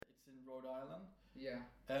Yeah.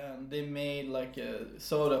 And they made like a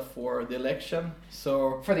soda for the election.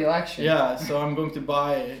 So For the election. yeah, so I'm going to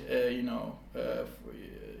buy,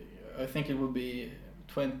 I think it will be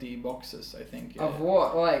 20 boxes. I think. Of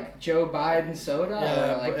what? Like Joe Biden soda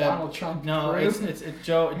or like Donald Trump? No, brew? it's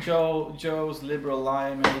Joe's Liberal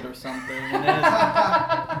Limeade or something. And then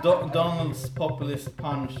it's Donald's Populist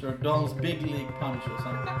Punch or Donald's Big League Punch or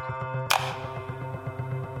something.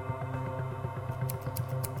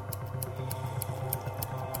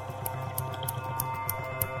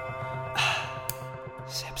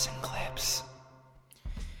 Sips and Clips.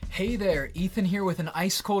 Hey there, Ethan here with an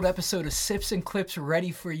ice-cold episode of Sips and Clips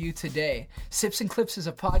ready for you today. Sips and Clips is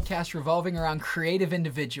a podcast revolving around creative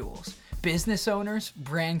individuals, business owners,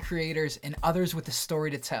 brand creators, and others with a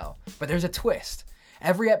story to tell. But there's a twist.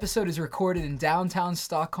 Every episode is recorded in downtown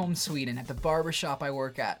Stockholm, Sweden at the barbershop I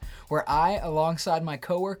work at, where I, alongside my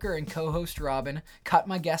coworker and co-host Robin, cut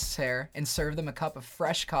my guests' hair and serve them a cup of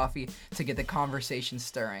fresh coffee to get the conversation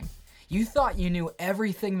stirring. You thought you knew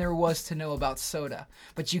everything there was to know about soda,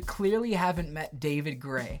 but you clearly haven't met David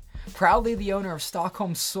Gray. Proudly the owner of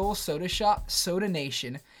Stockholm's sole soda shop, Soda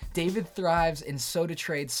Nation, David thrives in soda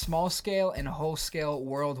trade small scale and whole scale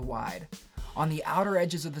worldwide. On the outer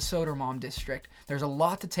edges of the Sodermalm district, there's a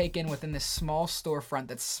lot to take in within this small storefront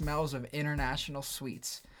that smells of international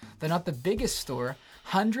sweets. Though not the biggest store,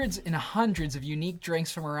 hundreds and hundreds of unique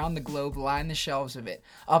drinks from around the globe line the shelves of it,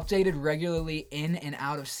 updated regularly in and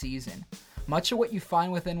out of season. Much of what you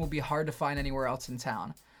find within will be hard to find anywhere else in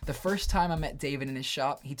town. The first time I met David in his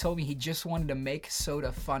shop, he told me he just wanted to make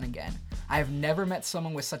soda fun again. I have never met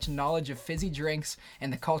someone with such knowledge of fizzy drinks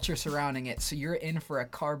and the culture surrounding it, so you're in for a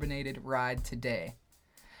carbonated ride today.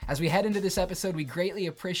 As we head into this episode, we greatly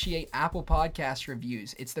appreciate Apple Podcast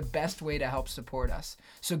reviews. It's the best way to help support us.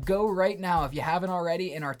 So go right now if you haven't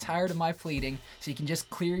already and are tired of my pleading, so you can just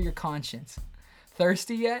clear your conscience.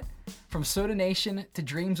 Thirsty yet? From Soda Nation to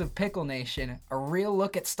Dreams of Pickle Nation, a real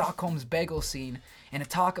look at Stockholm's bagel scene, and a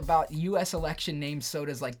talk about U.S. election-named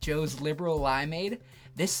sodas like Joe's Liberal Limeade,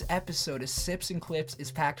 this episode of Sips and Clips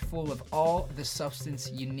is packed full of all the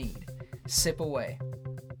substance you need. Sip away.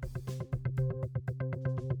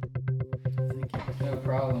 No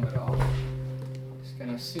problem at all. Just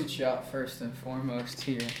gonna suit you up first and foremost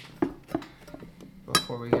here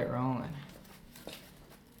before we get rolling.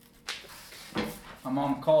 My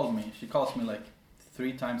mom called me. She calls me like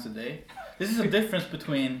 3 times a day. This is a difference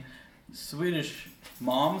between Swedish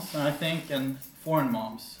moms, I think, and foreign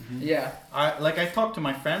moms. Mm-hmm. Yeah. I talk to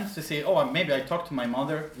my friends to say, maybe I talk to my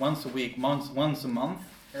mother once a week, once a month.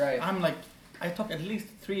 Right. I'm like, I talk at least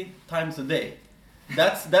 3 times a day.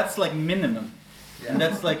 That's like minimum. Yeah. And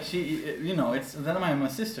that's like it's then my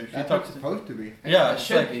sister. She that's talks supposed to be. Yeah, it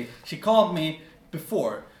should be. She called me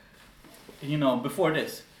before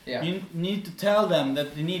this. Yeah. You need to tell them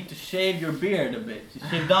that you need to shave your beard a bit.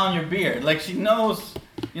 Shave down your beard. Like she knows,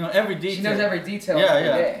 every detail. She knows every detail of the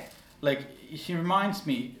day. Like she reminds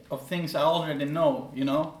me of things I already know,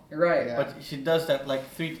 Right. Yeah. But she does that like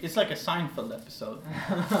 3. It's like a Seinfeld episode.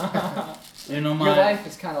 Your life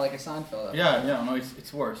is kind of like a Seinfeld episode. Yeah. No,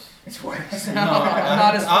 it's worse. It's worse. I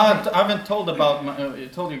haven't told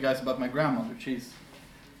you guys about my grandmother. She's.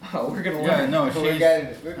 Oh, we're gonna learn. Yeah, no, we're gonna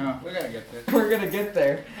get there. We're gonna get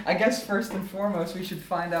there. I guess first and foremost, we should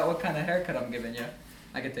find out what kind of haircut I'm giving you.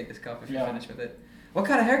 I can take this cup if you're finished with it. What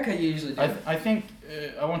kind of haircut you usually do? I think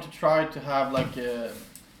I want to try to have like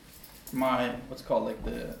my what's called like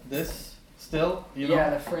this still, Yeah,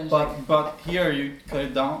 the fringe. But here you cut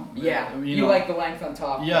it down. Yeah, you like the length on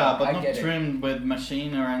top. Yeah, but I not trimmed with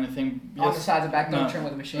machine or anything. On the sides and back, don't trim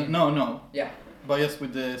with a machine. No. Yeah. But just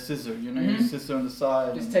with the scissor, you scissor on the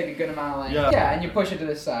side. Just take a good amount of length. Yeah, and you push it to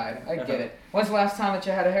the side. I get it. When's the last time that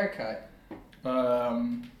you had a haircut?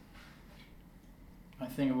 I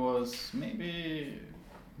think it was maybe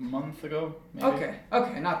a month ago. Maybe.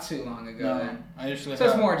 Okay, not too long ago then. I usually. So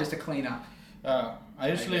it's more just a cleanup. I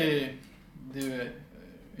usually do it.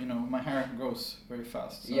 My hair grows very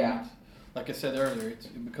fast. So like I said earlier,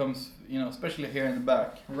 it becomes especially here in the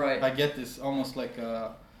back. Right. I get this almost like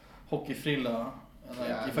a hockeyfrilla.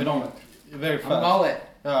 If I don't very fast. A mullet.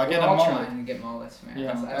 I get We're a all mullet. trying to get mullets, man.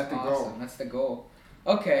 Yeah. That's the awesome. goal. That's the goal.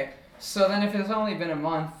 Okay, so then if it's only been a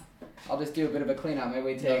month, I'll just do a bit of a cleanup. Maybe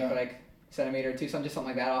we take like centimeter or 2, something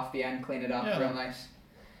like that off the end, clean it up real nice,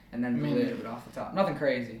 and then glue it off the top. Nothing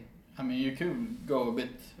crazy. I mean, you could go a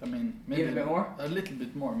bit. I mean, maybe a bit more. A little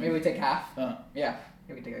bit more. Maybe we take half. Yeah.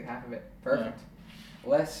 Maybe we take like half of it. Perfect. Yeah.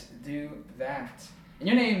 Let's do that. And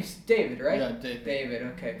your name's David, right? Yeah, David. David.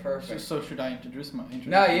 Okay, perfect. So should I introduce No,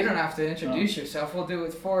 myself? you don't have to introduce yourself. We'll do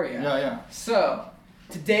it for you. Yeah. So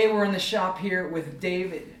today we're in the shop here with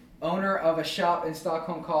David. owner of a shop in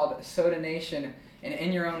Stockholm called Soda Nation. And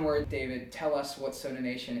in your own words, David, tell us what Soda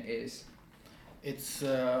Nation is. It's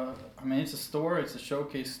it's a store, it's a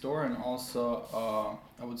showcase store, and also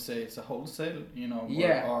I would say it's a wholesale.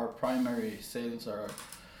 Where our primary sales are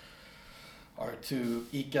to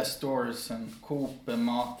ICA stores and Coop and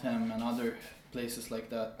Mathem and other places like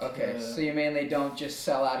that. Okay, so you mainly don't just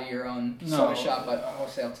sell out of your own soda shop, but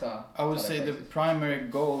wholesale to I would other say places. the primary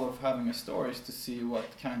goal of having a store is to see what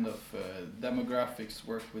kind of demographics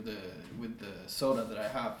work with the soda that I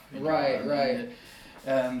have. Right.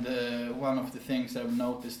 And one of the things I've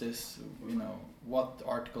noticed is, what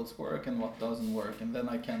articles work and what doesn't work, and then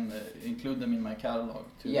I can include them in my catalog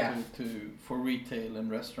for retail and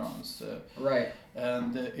restaurants. Right.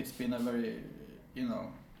 And it's been a very,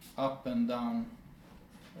 up and down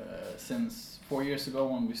since 4 years ago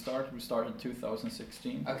when we started. We started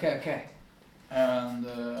 2016. Okay. And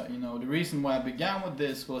the reason why I began with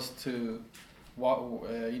this was the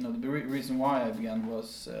reason why I began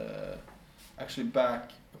was actually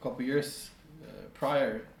back a couple years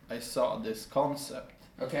prior. I saw this concept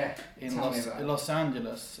in Los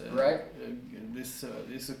Angeles. Right. This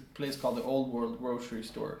is a place called the Old World Grocery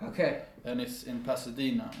Store. Okay. And it's in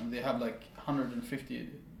Pasadena, and they have like 150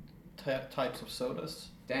 types of sodas.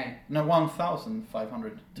 Dang. No,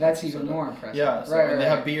 1,500. That's even more impressive. Yeah, so right. They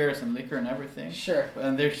have beers and liquor and everything. Sure.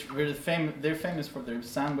 And they're famous for their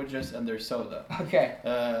sandwiches and their soda. Okay.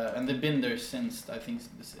 And they've been there since, I think,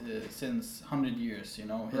 since 100 years.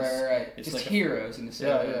 Right. It's just like heroes in the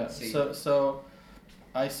soda. Yeah. So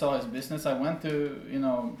I saw his business. I went to,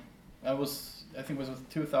 I think it was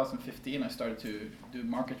 2015. I started to do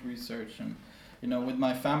market research, and with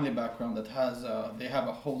my family background that they have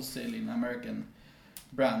a wholesale in American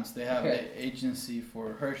brands. They have an agency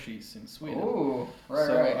for Hershey's in Sweden. Ooh,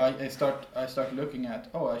 right. So I start looking at,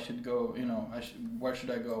 I should go, where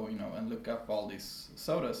should I go, and look up all these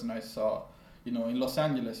sodas, and I saw, in Los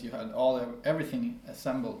Angeles you had everything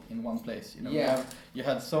assembled in one place. You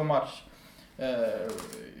had so much. I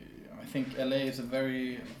think LA is a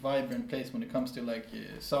very vibrant place when it comes to like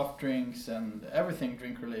soft drinks and everything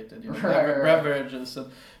drink related, beverages. So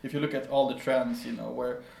if you look at all the trends,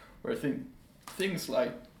 where things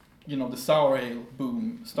like, the sour ale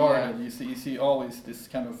boom started. You see always this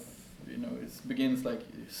kind of, it begins like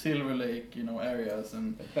Silver Lake, areas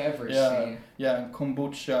and the beverage scene. Yeah, and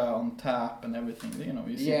kombucha on tap and everything.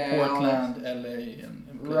 You see Portland, LA, and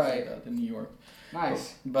places like that in New York.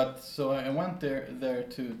 Nice. But so I went there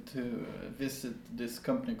to visit this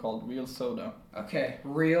company called Real Soda. Okay,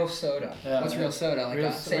 Real Soda. Yeah, what's Real Soda? Like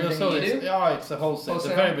Real, same Real thing Soda you do? It's a wholesale. It's a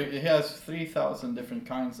very big. It has 3,000 different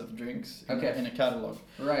kinds of drinks in a catalog.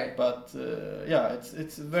 Right. But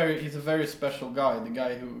he's a very special guy. The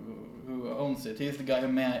guy who owns it. He's the guy who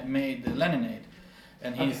made the Leninade,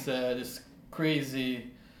 and he's this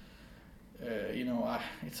crazy.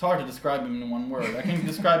 It's hard to describe him in one word. I can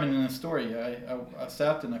describe him in a story. I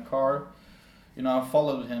sat in a car, I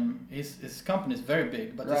followed him. His company is very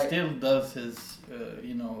big, but he still does his,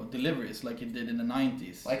 deliveries like he did in the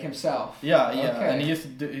 90s. Like himself. Yeah. Okay. And he used to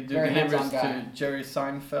do deliveries to Jerry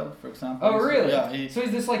Seinfeld, for example. Oh, really? Yeah. So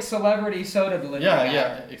he's this like celebrity soda delivery guy.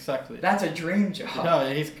 Yeah, exactly. That's a dream job.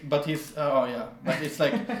 Yeah, but it's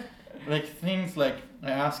like, like things like, I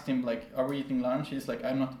asked him like, are we eating lunch? He's like,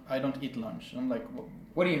 I don't eat lunch. I'm like,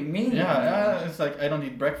 what do you mean? Yeah, it's like, I don't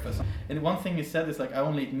eat breakfast. And one thing he said is like, I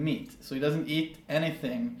only eat meat. So he doesn't eat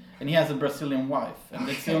anything. And he has a Brazilian wife. And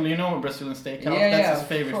it's the only, Brazilian steakhouse. That's his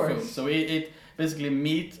favorite food. So he ate basically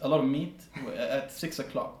a lot of meat at 6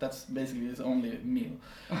 o'clock. That's basically his only meal.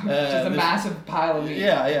 Just a massive pile of meat.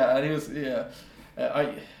 Yeah. And he was,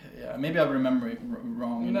 maybe I remember it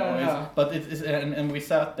wrong. No. But it's and we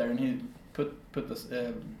sat there and he put us,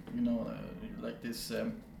 like this.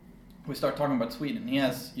 We start talking about Sweden. He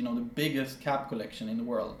has, the biggest cap collection in the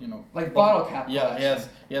world. Like bottle cap collection. Yeah,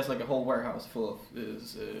 he has like a whole warehouse full of,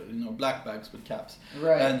 black bags with caps.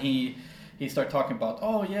 Right. And he started talking about,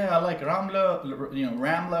 I like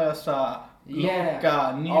Ramlösa,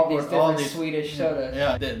 Loka, Newport, all these Swedish sodas.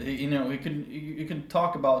 Yeah, you could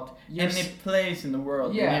talk about any place in the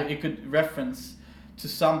world. Yeah. And he could reference to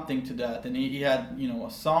something to that, and he had a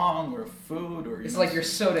song or food or. It's like your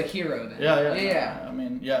soda hero then. Yeah. I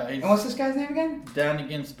mean, and what's this guy's name again? Danny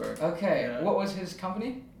Ginsberg. Okay. What was his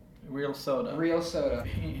company? Real Soda. Real Soda.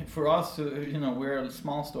 For us, we're a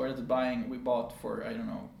small store that's buying. We bought for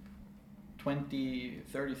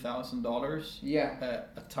 $20,000-$30,000. Yeah.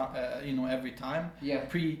 Every time. Yeah.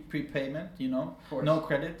 Prepayment. Of course. No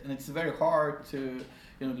credit, and it's very hard to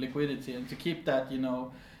liquidity, and to keep that.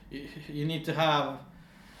 You need to have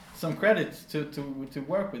some credit to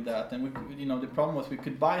work with that. And we, the problem was we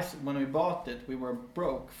could buy when we bought it, we were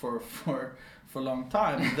broke for a long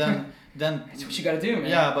time. Then That's what you gotta do, man.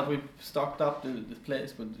 Yeah, but we stocked up the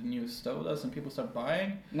place with the new sodas, and people started buying.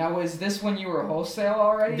 Now, was this when you were wholesale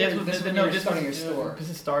already? This was when you were starting your store? This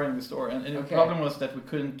is starting the store, and the problem was that we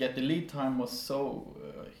couldn't get the lead time was so.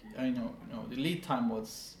 The lead time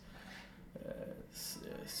was.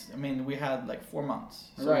 We had like 4 months,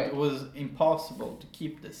 so it was impossible to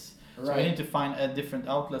keep this. So we need to find different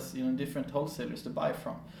outlets, different wholesalers to buy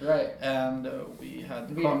from. Right. And we had.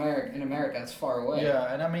 In America, it's far away.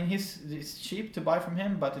 Yeah, and it's cheap to buy from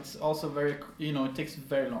him, but it's also very, it takes a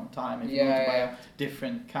very long time if you want to buy a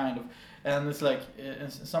different kind of. And it's like,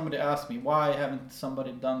 somebody asked me, why haven't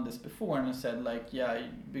somebody done this before? And I said,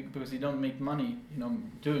 because you don't make money,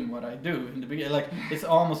 doing what I do in the beginning. Like, it's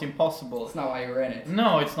almost impossible. It's not why you're in it.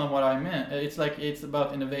 No, it's not what I meant. It's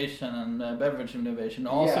about innovation and beverage innovation.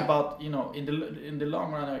 Also about, in the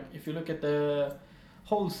long run, if you look at the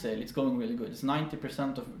wholesale, it's going really good. It's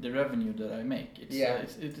 90% of the revenue that I make. It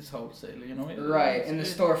is wholesale, Right, and the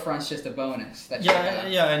storefront's just a bonus. And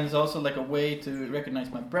it's also like a way to recognize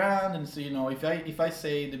my brand. And so, if I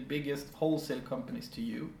say the biggest wholesale companies to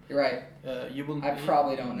you, right, you will. I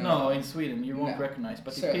probably don't know. No, in Sweden you won't recognize.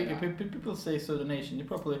 But if people say Soda Nation, you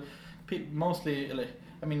probably mostly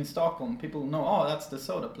in Stockholm, people know, that's the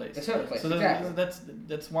soda place. The soda place, so exactly.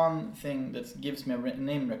 That's one thing that gives me a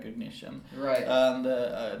name recognition. Right. And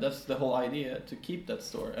that's the whole idea, to keep that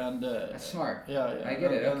store. And that's smart. Yeah. I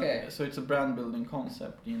get it. Okay. So it's a brand building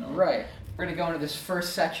concept, Right. We're gonna go into this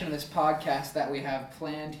first section of this podcast that we have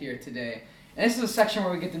planned here today, and this is a section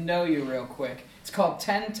where we get to know you real quick. It's called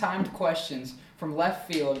 10 timed questions from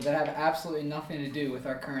left field that have absolutely nothing to do with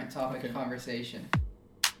our current topic of conversation.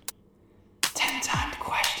 10 timed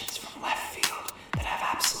questions from left field that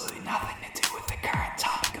have absolutely nothing to do with the current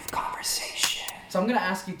topic of conversation. So I'm going to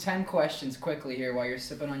ask you 10 questions quickly here while you're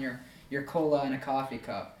sipping on your cola in a coffee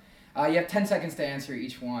cup. You have 10 seconds to answer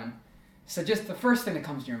each one. So just the first thing that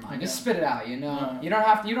comes to your mind, just spit it out, You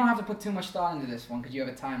don't have to put too much thought into this one because you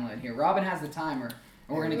have a time limit here. Robin has the timer,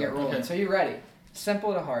 and we're going to get rolling. Okay. So you ready?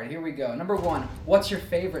 Simple to hard. Here we go. Number 1, what's your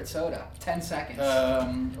favorite soda? 10 seconds.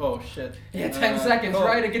 Oh shit. Yeah, 10 seconds,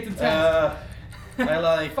 right? It gets intense. I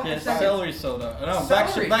like celery soda. No,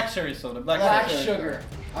 black cherry soda. Black sugar.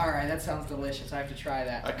 All right, that sounds delicious. I have to try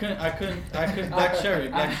that. I couldn't. Black cherry.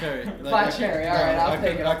 Black cherry. All right, I'll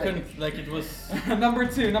take it. I couldn't. Like it was. Number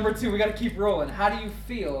two. We got to keep rolling. How do you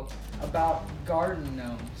feel about garden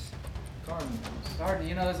gnomes? Garden.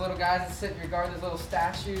 Those little guys that sit in your garden, those little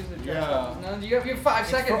statues. Yeah. No, you have 5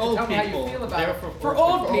 seconds to tell me how you feel about it. For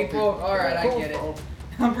old people. All right, I get it.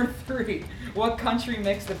 Number 3. What country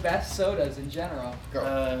makes the best sodas in general?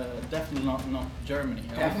 Definitely not Germany.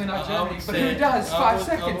 Definitely not Germany. But who does? 5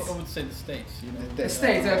 seconds. I would say the States. The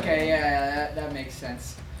States. Okay, yeah, that makes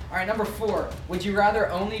sense. All right, number 4. Would you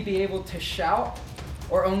rather only be able to shout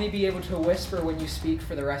or only be able to whisper when you speak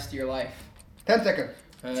for the rest of your life? 10 seconds.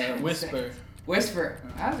 Whisper. Whisper.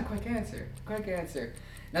 That was a quick answer.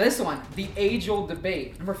 Now this one, the age-old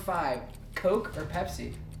debate. Number 5, Coke or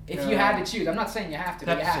Pepsi? If you had to choose. I'm not saying you have to,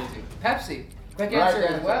 but you have to. Pepsi. Quick answer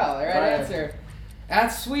as well. Right answer.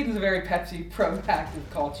 Sweden's a very Pepsi proactive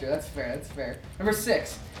culture. That's fair. Number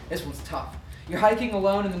 6. This one's tough. You're hiking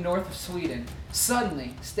alone in the north of Sweden.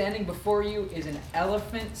 Suddenly, standing before you is an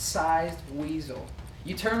elephant-sized weasel.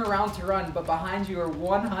 You turn around to run, but behind you are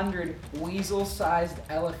 100 weasel-sized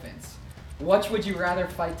elephants. Which would you rather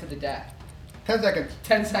fight to the death? 10 seconds.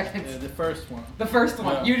 10 seconds. The first one. The first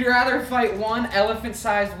one. Yeah. You'd rather fight one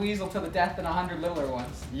elephant-sized weasel to the death than 100 littler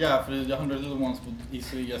ones. Yeah, for the 100 little ones would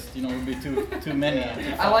easily just, would be too many.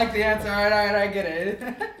 I like the answer. All right, I get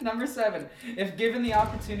it. Number 7. If given the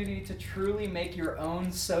opportunity to truly make your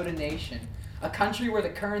own Soda Nation, a country where the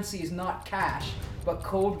currency is not cash, but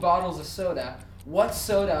cold bottles of soda, what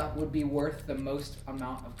soda would be worth the most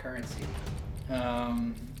amount of currency?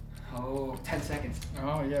 10 seconds.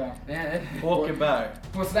 Oh yeah. Yeah. Åkeberg.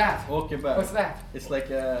 What's that? Åkeberg. What's that? It's like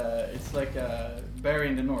a berry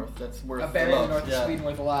in the north that's worth a lot. A berry in the north of Sweden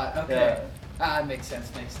worth a lot. Okay. Yeah. It makes sense.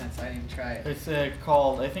 I didn't even try it. It's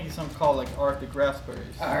called, I think it's something called like Arctic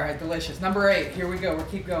raspberries. All right, delicious. Number 8. Here we go. We'll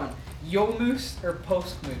keep going. Julmust or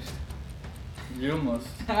postmust? Julmust.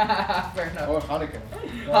 Fair enough. Or Hanukkah.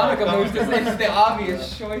 Hanukkah must is the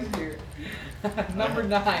obvious choice here. Number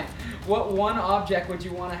 9. What one object would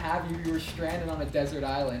you want to have if you were stranded on a desert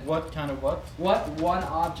island? What kind of what? What one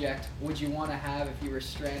object would you want to have if you were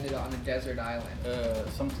stranded on a desert island?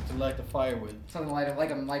 Something to light a fire with. Something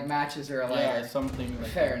like matches or a lighter. Yeah, something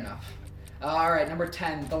like Fair that. enough. All right, number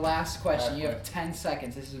 10, the last question. Last You have 10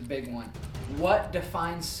 seconds. This is a big one. What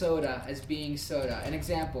defines soda as being soda? An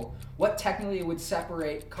example. What technically would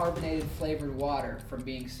separate carbonated flavored water from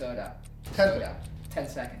being soda? 10 Soda. 10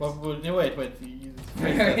 seconds. Wait. This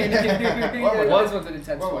one's an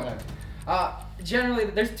intense What one. was Generally,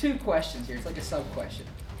 there's two questions here. It's like a sub-question.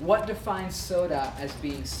 What defines soda as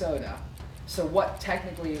being soda? So what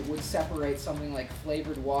technically would separate something like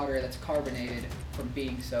flavored water that's carbonated from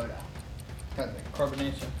being soda? 10 seconds.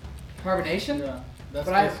 Carbonation. Carbonation? Yeah. That's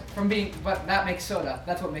But that makes soda.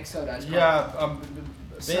 That's what makes soda. Is yeah. So-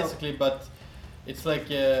 Basically, but it's like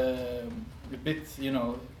a bit,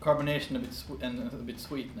 carbonation and a bit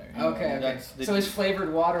sweetener. you know, Okay. That's So is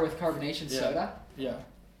flavored water with carbonation Yeah. soda? Yeah,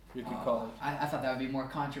 you could call it. I thought that would be more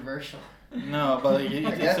controversial. No, but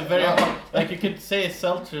it's a very hard, like you could say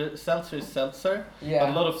seltzer is seltzer. Yeah. But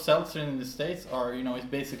a lot of seltzer in the States are, it's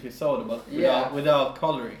basically soda, but Yeah. without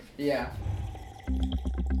coloring. Yeah.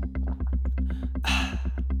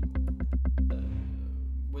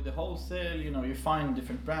 With the wholesale, you find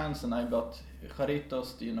different brands, and I got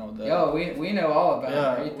Jarritos, the. Yo, we know all about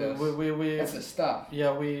Yeah, Doritos. we That's the stuff.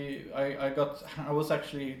 Yeah, I was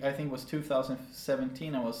actually, I think it was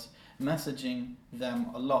 2017, I was messaging them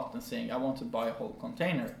a lot and saying I want to buy a whole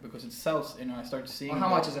container because it sells, I started seeing. Well, how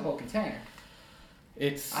much is a whole container? I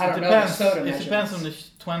don't know the depends. soda It depends on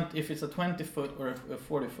measurements. the 20, if it's a 20 foot or a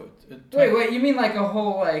 40 foot. Wait, you mean like a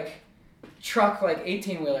whole truck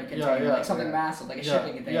 18-wheeler container, yeah, like something yeah. massive, like a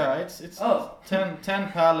shipping container? Yeah, it's Oh. 10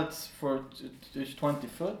 pallets for 20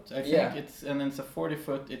 foot. I think Yeah. it's 40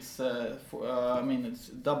 foot. It's it's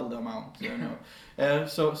double the amount. So you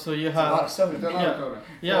It's a lot have of soda. It's a lot of soda.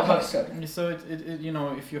 yeah, lot but of soda. so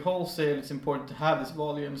if you wholesale, it's important to have these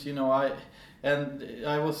volumes.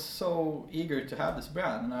 I was so eager to have this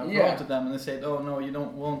brand, and I Yeah. wrote to them and they said, "Oh no, you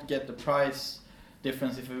won't get the price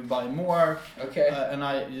difference if you buy more." Okay. And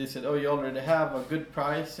they said, "Oh, you already have a good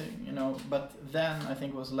price, But then I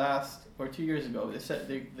think it was last or 2 years ago. They said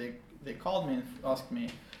they called me and asked me,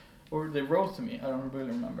 or they wrote to me. I don't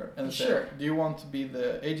really remember. And they Sure. said, "Do you want to be the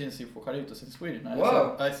agency for Jarritos in Sweden?"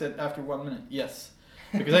 Whoa. I said after 1 minute, yes,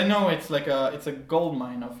 because I know it's a gold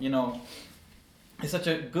mine of It's such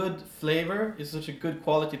a good flavor. It's such a good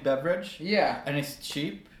quality beverage, Yeah. and it's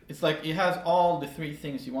cheap. It's like it has all the three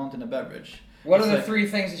things you want in a beverage. What It's are the like- 3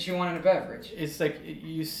 things that you want in a beverage? It's like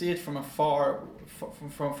you see it from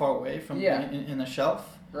from far away, Yeah. in a shelf.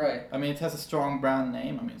 Right. I mean, it has a strong brand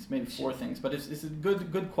name. I mean, it's maybe 4 things, but it's a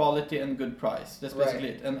good quality and good price. That's basically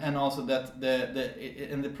it. And also that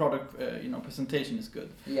the product presentation is good.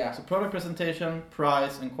 Yeah. So product presentation,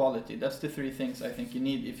 price, and quality. That's the 3 things I think you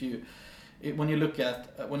need when I look at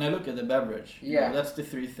the beverage. Yeah. That's the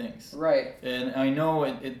 3 things. Right. And I know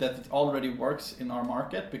that it already works in our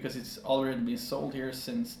market because it's already been sold here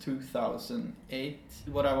since 2008.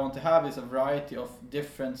 What I want to have is a variety of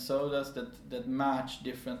different sodas that match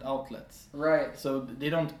different outlets. Right. So they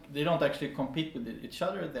don't actually compete with each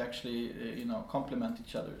other. They actually complement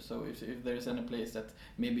each other. So if there's any place that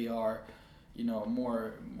maybe are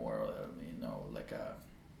more like a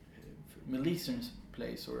Middle Eastern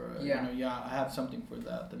place or I have something for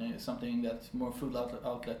that, and it's something that's more food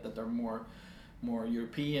outlet that are more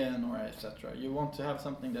European or etc. You want to have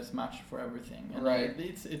something that's matched for everything, and Right.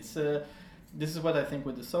 It's this is what I think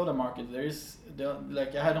with the soda market.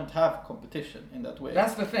 I don't have competition in that way.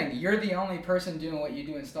 That's the thing. You're the only person doing what you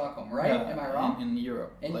do in Stockholm, right? Yeah, Am I wrong? In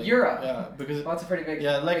Europe. In Europe? Yeah, because Well, that's a pretty big.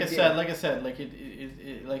 yeah, like big I deal. said,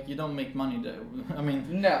 like you don't make money there. I mean,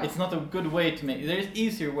 No. it's not a good way to make. There is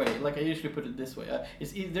easier way. Like I usually put it this way.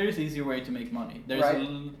 There is easier way to make money. There's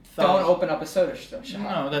Right. Don't open up a soda shop.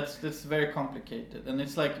 No, that's very complicated, and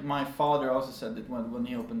it's like my father also said that when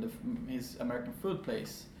he opened his American food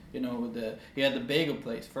place. He had the bagel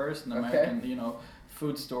place first, an American,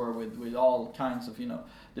 food store with all kinds of,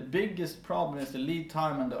 The biggest problem is the lead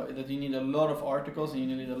time and that you need a lot of articles and you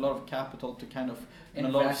need a lot of capital to kind of, and a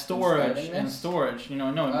lot of Invest in storage starting and this? storage, but in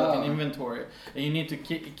Oh. inventory, and you need to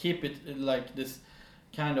keep it like this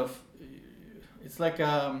kind of. It's like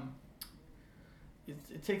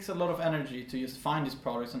It takes a lot of energy to just find these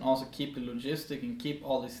products and also keep the logistic and keep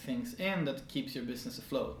all these things in that keeps your business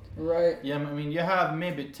afloat. Right. Yeah, I mean, you have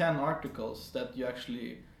maybe 10 articles that you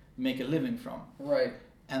actually make a living from. Right.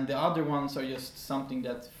 And the other ones are just something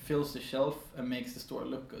that fills the shelf and makes the store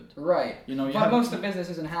look good. Right. You But have most of the business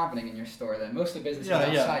isn't happening in your store then. Most of the business is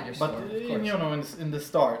outside your store. But Of course. in the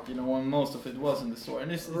start, when most of it was in the store,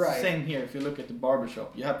 and it's Right. the same here. If you look at the barbershop,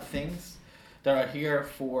 you have things that are here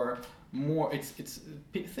for more. It's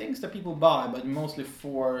things that people buy, but mostly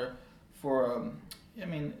for.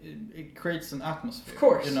 It creates an atmosphere. Of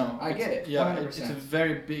course, I It's- get it, Yeah, 100%. it's a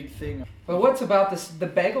very big thing. But what's about the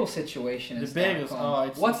bagel situation in The bagels.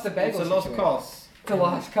 Stockholm? What's the bagel It's a lost situation? cause. The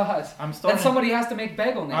lost cause. I'm Then starting. somebody has to make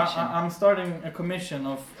Bagel Nation. I'm starting a commission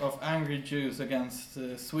of angry Jews against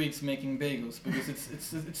Swedes making bagels because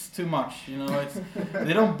it's too much. You know,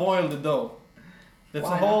 they don't boil the dough. That's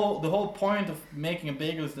Why the whole point of making a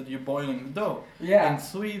bagel is that you're boiling the dough. Yeah. In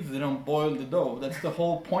Swedes, they don't boil the dough. That's the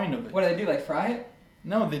whole point of it. What do they do? Like fry it?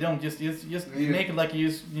 No, they don't. Just Yeah. make it like you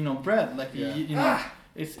use bread. Like Yeah. you know, Ah!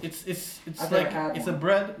 it's I've never like had it's one. a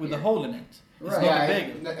bread with a Yeah. hole in it. It's Right. not a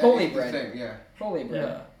bagel. Holy it's the bread. same, yeah. Holy bread.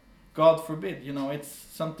 Yeah. God forbid. You know, it's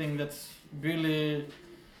something that's really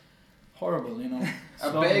horrible. You know.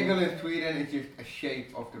 A bagel in Sweden is just a shape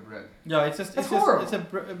of the bread. Yeah, it's just That's it's just horrible. it's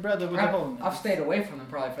a bread with a hole in it. I've stayed away from them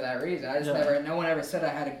probably for that reason. I just Yeah. no one ever said I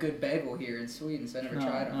had a good bagel here in Sweden, so I never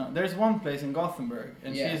tried them. No. There's one place in Gothenburg,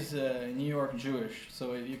 and Yeah. she's New York Jewish, so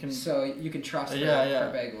you can. So you can trust her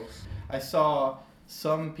Yeah. for bagels. I saw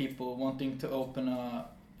some people wanting to open a,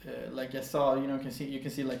 like I saw, you can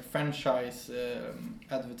see like franchise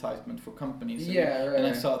advertisement for companies. Yeah, right. And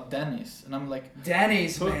I saw Denny's, and I'm like,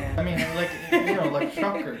 Denny's, who- man. I mean, like like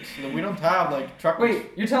truckers. We don't have like truckers. Wait,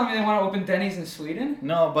 you're telling me they want to open Denny's in Sweden?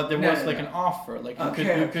 No, but there No, was no, like no. an offer, like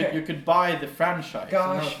Okay. you could buy the franchise.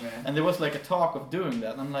 Gosh, and, man. and there was like a talk of doing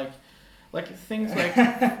that. And I'm like things like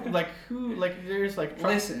like who like there's like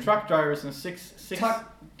Listen. truck drivers and six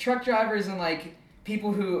Truck drivers and like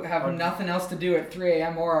people who have Or- nothing else to do at 3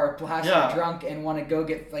 a.m. or are blasted Yeah. drunk and want to go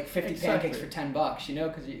get like 50 Exactly. pancakes for $10, you know,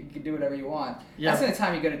 because you can do whatever you want. Yeah. That's the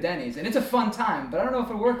time you go to Denny's, and it's a fun time. But I don't know if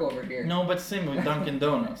it'll work over here. No, but same with Dunkin'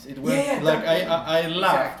 Donuts. It was Yeah, like Dunkin'. I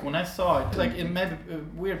laughed Exactly. when I saw it. Like in maybe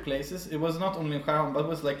weird places. It was not only in Skärholm, but it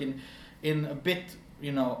was like in a bit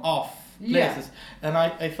off Yeah. places. And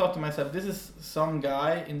I thought to myself, this is some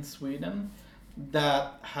guy in Sweden that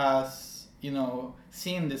has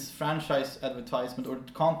seen this franchise advertisement or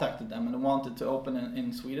contacted them and wanted to open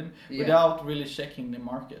in Sweden Yeah. without really checking the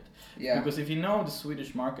market. Yeah. Because if you know the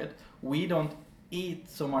Swedish market, we don't eat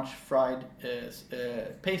so much fried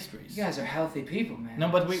pastries. You guys are healthy people, man. No,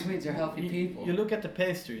 but Swedes are healthy people. You look at the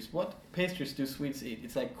pastries. What pastries do Swedes eat?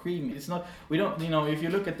 It's like creamy. It's not. We don't. If you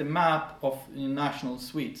look at the map of national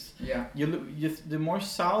sweets, Yeah. the more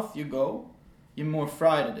south you go, the more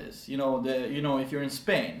fried it is. If you're in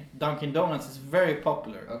Spain, Dunkin' Donuts is very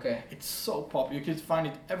popular. Okay. It's so popular. You can find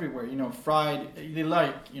it everywhere. Fried. They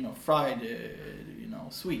like fried.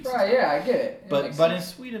 Sweets. Right. Yeah, I get it. It But makes in sense.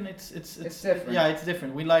 Sweden it's different. Yeah, it's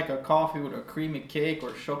different. We like our coffee with a creamy cake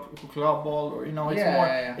or chocolate ball or it's Yeah, more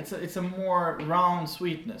yeah. it's a more round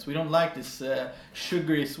sweetness. We don't like this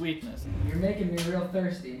sugary sweetness. You're making me real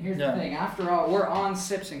thirsty. And here's Yeah. the thing. After all, we're on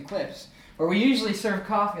Sips and Clips, where we usually serve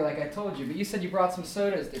coffee, like I told you. But you said you brought some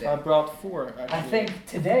sodas today. I brought 4 actually. I think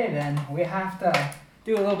today then we have to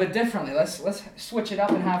do a little bit differently. Let's switch it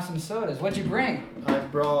up and have some sodas. What'd you bring? I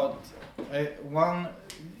brought one.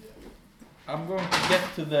 I'm going to get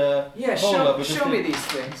to the Yeah, cola because show me these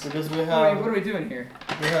things. because we What have are we doing here?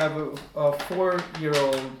 we have a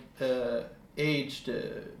 4-year-old aged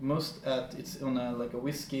must at it's on a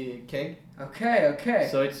whiskey keg. Okay.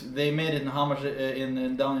 So they made it in Hammars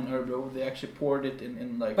down in Örebro. They actually poured it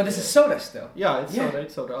in like. But this is soda still. Yeah, it's Yeah.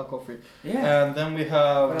 soda, alcohol free. Yeah. And then we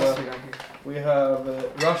have What else we got here? we have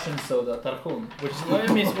Russian soda, Tarhun, which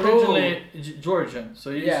is originally Georgian. So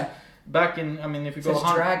you Yeah. back in, I mean, if you It go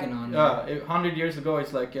says dragon on it. 100 years ago,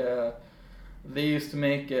 it's like they used to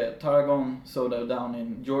make Tarragon soda down in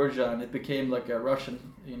Georgia, and it became like a Russian,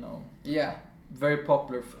 Yeah. very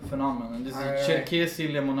popular phenomenon. And this is Alright. Cherkesy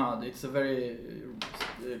Lemonade. It's a very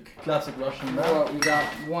classic Russian brand. Well, we got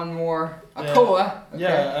one more. A Yeah. cola. Okay.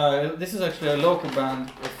 Yeah, this is actually a local band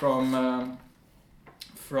from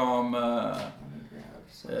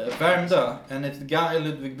Värmdö, and it's the guy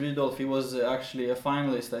Ludwig Brydolf. He was actually a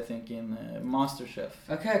finalist, I think, in MasterChef.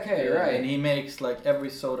 Okay, right. And he makes like every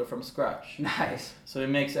soda from scratch. Nice. So he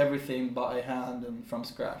makes everything by hand and from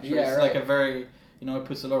scratch. So Yeah, it's right. like a very, he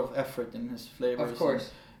puts a lot of effort in his flavors. Of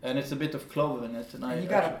course. And it's a bit of clove in it. And You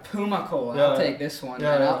got a Puma Cola. Yeah. I'll take this one. Yeah,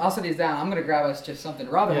 man. yeah. I'll set these down. I'm gonna grab us just something.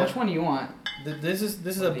 Robin, Yeah. which one do you want? This is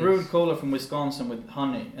What a are brewed these? cola from Wisconsin with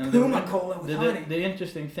honey. And Puma Cola with honey. The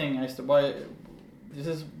interesting thing is to buy. This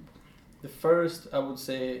is the first, I would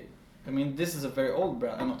say. I mean, this is a very old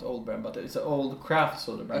brand. Not old brand, but it's an old craft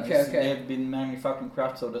soda brand. Okay. They've been manufacturing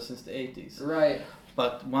craft soda since the 80s. Right.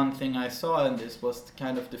 But one thing I saw in this was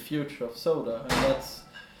kind of the future of soda, and that's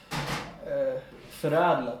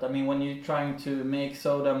förädlat. I mean, when you're trying to make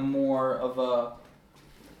soda more of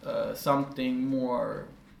a something more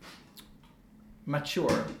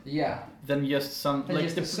mature Yeah. than just some And like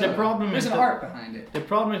just the soda. problem There's is an that- art behind it. the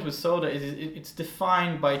problem is with soda is it's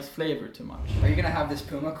defined by its flavor too much. Are you gonna have this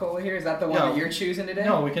Puma Cola here? Is that the one Yeah. that you're choosing today?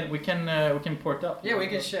 No, we can port up. Yeah, we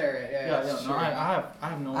can share it. Yeah, Yeah, that's no, true. I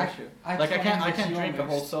have no issue. I Like I claim can't this drink a Yule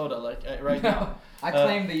whole Moose. soda like right No, now. I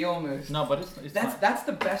claim the Yule Moose. No, but it's fine. That's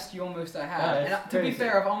the best Yule Moose I have. Yeah, and it's to be crazy.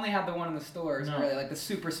 fair, I've only had the one in the stores, No. really, like the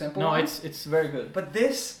super simple No, one. it's very good. But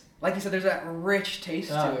this, like you said, there's that rich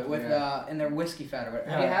taste Yeah. to it with Yeah. in their whiskey fat or whatever.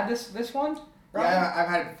 Yeah. Have you had this one? Ryan? Yeah, I've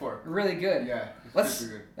had it before. Really good. Yeah, it's Let's-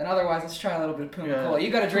 super good. And otherwise, let's try a little bit of Puma Yeah. Cola. You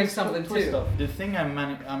got to drink Twist- something twist too. Up. The thing I'm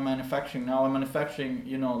manufacturing now, I'm manufacturing,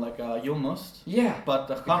 like a Yule Must, Yeah. but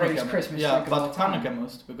the greatest Hanukkah, Christmas yeah, drink of all but time. Hanukkah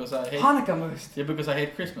Must because I hate, Hanukkah Moose. yeah, because I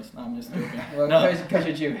hate Christmas. No, I'm just joking. Well, No. because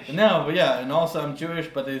you're Jewish. No, but yeah, and also I'm Jewish,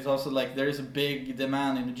 but it's also like there is a big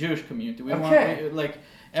demand in the Jewish community. We Okay. like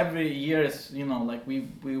every year is like we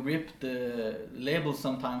rip the label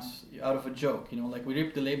sometimes out of a joke. Like we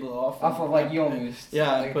rip the label off. Off and- of like and- Yule Moose.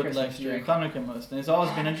 Yeah, like I a put Christmas like the drink. Hanukkah Must, and it's always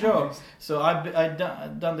been a joke. So I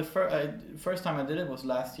done the first time I did it was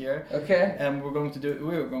last year, Okay. and we were going to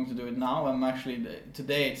do it now. I'm actually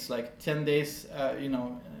today it's like 10 days.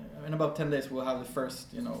 In about 10 days we'll have the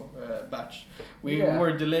first batch. We Yeah.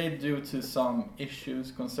 were delayed due to some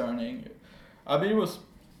issues concerning. I mean, it was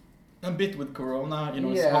a bit with Corona.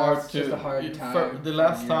 It's Yeah, hard it's to. just a hard For time. the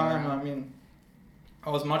last Yeah. time, I mean, I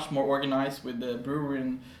was much more organized with the brewery,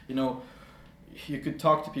 and you could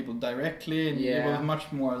talk to people directly, and it Yeah. was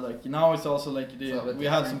much more like now. It's also like a little bit we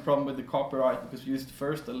had different. some problem with the copyright because we used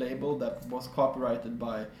first a label that was copyrighted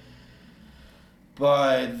by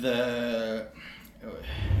the.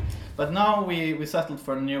 But now we settled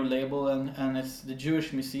for a new label, and it's the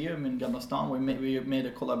Jewish Museum in Gamla Stan. We made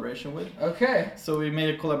a collaboration with. Okay. So we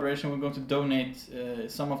made a collaboration. We're going to donate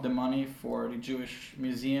some of the money for the Jewish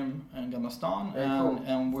Museum in Gamla Stan, Very cool.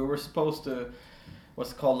 and we were supposed to,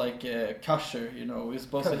 what's called like kosher. We're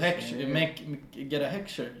supposed to Kosher, yeah. get a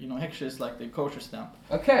hechsher. Hechsher is like the kosher stamp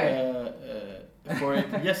Okay. for it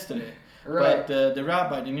yesterday. Right. But the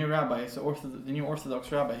rabbi, the new rabbi, the new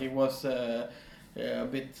Orthodox rabbi, he was a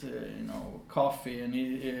bit, coughy, and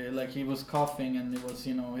he was coughing, and it was,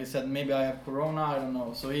 he said maybe I have corona, I don't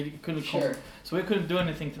know, so he couldn't Sure. come. So we couldn't do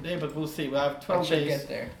anything today, but we'll see. We have 12 I should days. get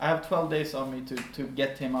there. I have 12 days on me to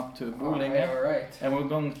get him up to Borlänge, All right. and we're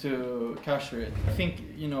going to kosher it. I think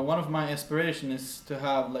one of my aspirations is to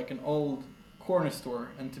have like an old corner store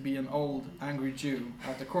and to be an old angry Jew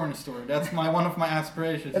at the corner store. That's one of my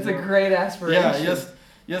aspirations. That's a great aspiration. Yeah,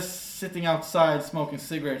 just sitting outside smoking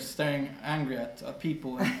cigarettes, staring angry at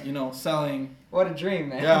people, and selling. What a dream,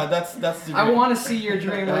 man. Yeah, that's the dream. I want to see your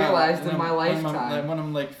dream Yeah, realized and in my lifetime. When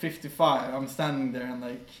I'm like 55, I'm standing there and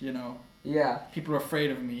Yeah. people are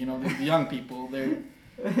afraid of me. The young people, they're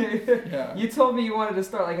yeah. You told me you wanted to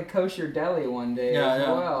start like a kosher deli one day Yeah, as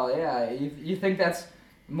yeah. well. Yeah. You think that's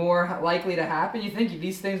more likely to happen? You think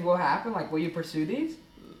these things will happen? Like, will you pursue these?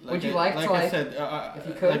 Would you like to, I like, said, if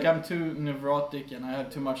you could? like I'm too neurotic and I have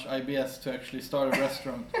too much IBS to actually start a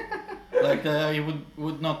restaurant. It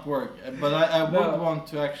would not work. But I would No. want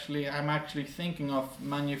to actually. I'm actually thinking of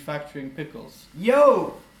manufacturing pickles.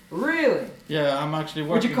 Yo, really? Yeah, I'm actually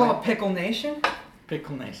working. Would you call on it Pickle Nation?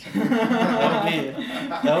 Pickle Nation?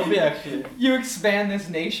 that would be actually. You expand this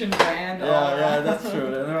nation brand. all Yeah, around. that's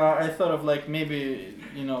true. And I thought of like maybe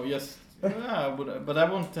just. Yeah, but I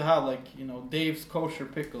want to have like Dave's kosher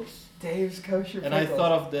pickles. Dave's kosher And pickles. I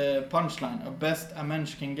thought of the punchline, a best a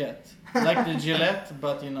mensch can get. Like the Gillette,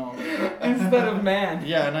 but Instead of man.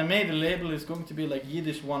 Yeah, and I made a label, it's going to be like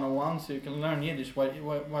Yiddish 101, so you can learn Yiddish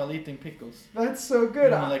while eating pickles. That's so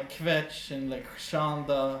good. Like kvetch and like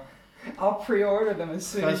shanda, I'll pre-order them as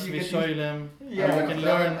soon as you get these. Kasvishoilem. Yeah. And You you can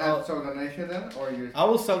sell learn. them at Soda Nation then, or you? I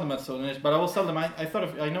will sell them at Solnish, but I will sell them. I thought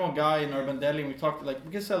of. I know a guy in Urban Deli, and we talked like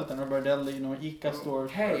we can sell it in Urban Deli, ICA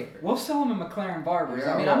stores. Hey, we'll sell them in McLaren Barbers.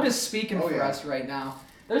 Yeah. I mean, I'm just speaking Oh, for yeah. us right now.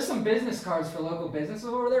 There's some business cards for local businesses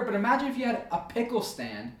over there, but imagine if you had a pickle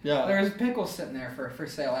stand. Yeah. There's pickles sitting there for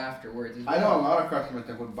sale afterwards as well. I know a lot of customers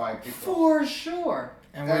that would buy pickles. For sure.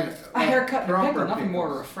 And we're A haircut and a proper pickle, nothing more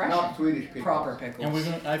pickles, refreshing. Not Swedish pickles. Proper pickles. and we're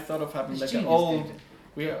gonna. I thought of having It's like an genius, old.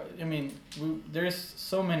 dude. There's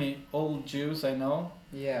so many old Jews I know,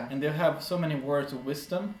 Yeah. and they have so many words of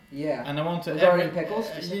wisdom, Yeah. and I want to. Regarding pickles?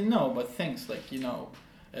 But things like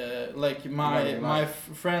like my Yeah, my right.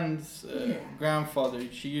 friend's Yeah. grandfather.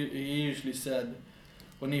 He usually said,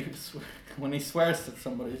 when he swears at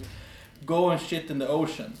somebody, go and shit in the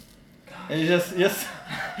ocean. And just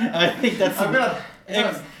I think that's. I'm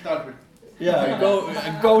gonna start with. Yeah,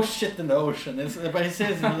 go shit in the ocean. But he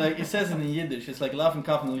says it in Yiddish. It's like laugh and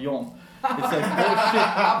kaffen yom. It's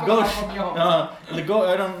like go shit, go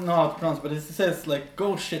I don't know how to pronounce, but it says like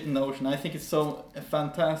go shit in the ocean. I think it's so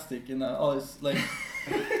fantastic, and all this like,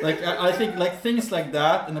 like I think like things like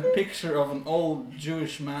that, and a picture of an old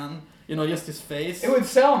Jewish man, you know, just his face. It would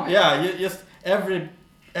sell me. Yeah, just every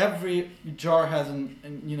jar has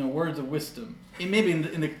an you know words of wisdom. Maybe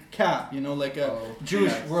in the cap, you know, like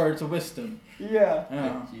Jewish words of wisdom. Yeah.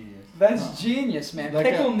 Yeah. That's genius, man. Like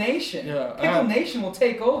Pickle Nation. Yeah, Pickle Nation will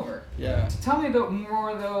take over. Yeah. Tell me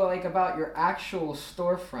more though, like about your actual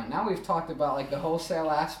storefront. Now we've talked about like the wholesale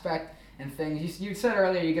aspect and things. You said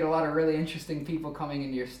earlier you get a lot of really interesting people coming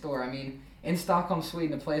into your store. I mean, in Stockholm,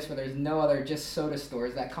 Sweden, a place where there's no other just soda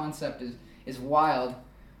stores, that concept is wild.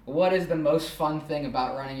 What is the most fun thing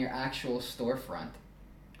about running your actual storefront?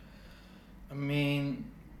 I mean,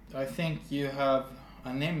 I think you have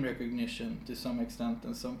a name recognition to some extent,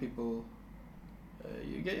 and some people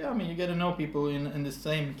you get to know people in the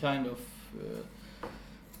same kind of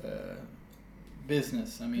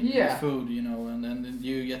business. I mean, Yeah. food, you know, and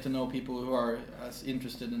you get to know people who are as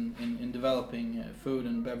interested in developing food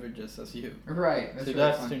and beverages as you. Right. That's So really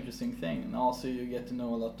that's fun. the interesting thing, and also you get to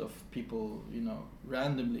know a lot of people, you know,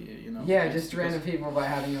 randomly, you know. Yeah, It's just because- random people by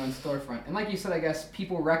having your own storefront. And like you said, I guess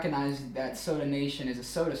people recognize that Soda Nation is a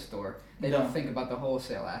soda store. They Yeah. don't think about the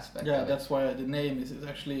wholesale aspect Yeah, of it. that's why the name is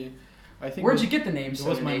actually. I think. Where'd you get the name It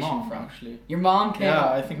Soda was my Nation mom from? actually. Your mom came Yeah,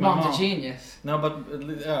 up. I think my Mom's mom. a genius. No, but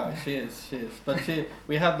yeah, she is. But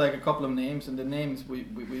we had like a couple of names, and the names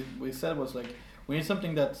we said was like we need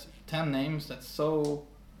something that's 10 names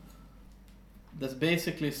that's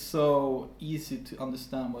basically so easy to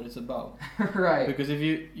understand what it's about. Right. Because if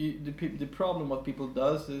the problem what people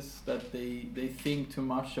does is that they think too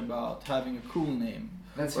much about having a cool name.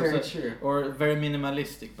 That's Or very so- true. Or very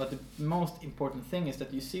minimalistic. But the most important thing is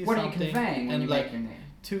that you see What are you something conveying when and you like make your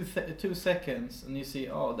name? 2 seconds, and you see,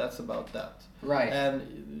 oh, that's about that. Right. And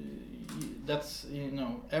that's, you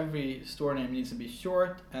know, every store name needs to be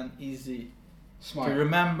short and easy Smart. to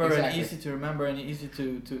remember, Exactly. and easy to remember, and easy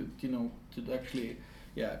to you know to actually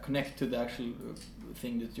connect to the actual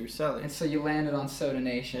thing that you're selling. And so you landed on Soda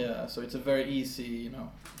Nation. Yeah, so it's a very easy, you know.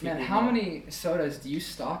 Man, people how know. many sodas do you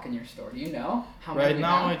stock in your store? Do you know? How Right many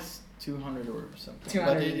now now? it's 200 or something.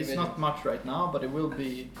 200 but it's individuals. not much right now, but it will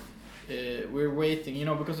be. We're waiting, you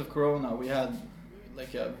know, because of Corona, we had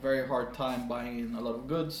like a very hard time buying in a lot of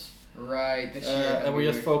goods. Right. This year. And we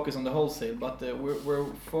just focus on the wholesale, but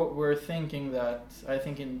we're thinking that I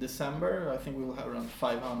think in December I think we will have around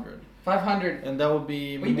 500, 500. and that will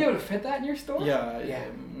be. Will you be able to fit that in your store? Yeah,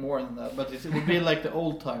 more than that, but it would be like the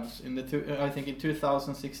old times. I think in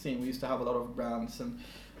 2016 we used to have a lot of brands, and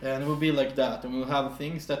it will be like that, and we'll have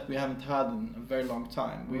things that we haven't had in a very long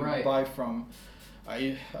time. We Right. buy from.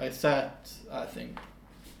 I sat I think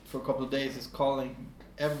for a couple of days is calling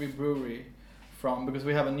every brewery. Because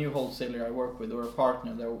we have a new wholesaler I work with, or a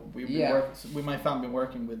partner that we've been my family been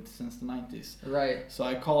working with since the 90s. Right. So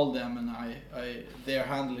I called them, and they're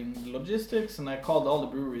handling the logistics, and I called all the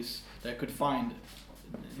breweries that I could find,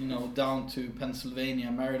 you know, down to Pennsylvania,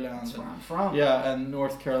 Maryland, That's where and, I'm from. yeah, and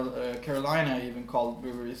North Carolina. I even called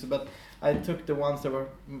breweries, but I took the ones that were,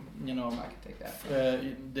 you know, I can take that.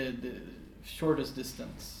 the shortest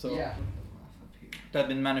distance. So. Yeah. That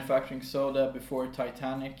been manufacturing soda before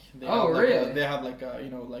Titanic. They Oh, have like really? they have like a, you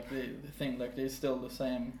know, like the thing, like they're still the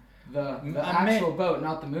same. The I may- actual boat,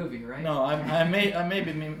 not the movie, right? No, I may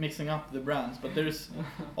be mixing up the brands, but there's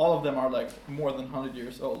all of them are like more than 100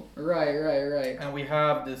 years old. Right. And we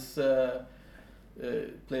have this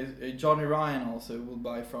place, Johnny Ryan also will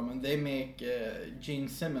buy from, and they make Gene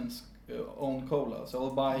Simmons own cola. So I'll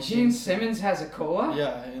buy Gene Simmons has a cola?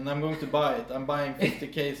 Yeah, and I'm going to buy it. I'm buying 50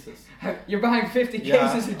 cases. You're buying 50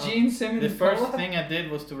 Yeah, cases of Gene Simmons The first cola? thing I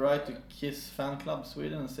did was to write to Kiss Fan Club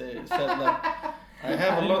Sweden and said like, I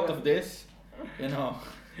have a lot of this, you know.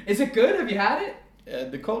 Is it good? Have you had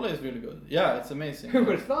it? The cola is really good. Yeah, it's amazing. Who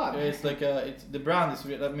would have thought? It's like it's the brand is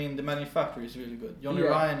really. I mean, the manufacturer is really good. Johnny Yeah.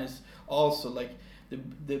 Ryan is also like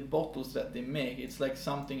the bottles that they make. It's like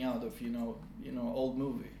something out of you know old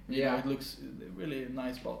movie. You know, Yeah. it looks really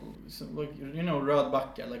nice bottle. So like you know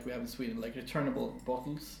Rödbacka, like we have in Sweden, like returnable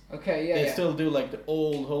bottles. Okay, yeah, They yeah. still do like the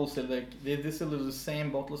old wholesale, like they still do the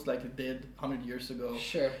same bottles like they did 100 years ago.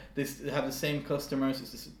 Sure. They have the same customers.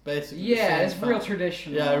 It's just basically the Yeah, same it's fun- real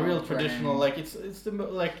traditional. Yeah, real brand. traditional. Like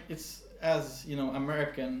it's as you know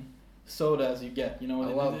American soda as you get. You know,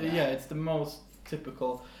 I love that. yeah, it's the most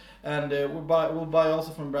typical. And we'll buy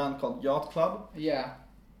also from a brand called Yacht Club, Yeah,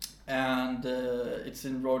 and it's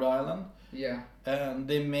in Rhode Island. yeah. And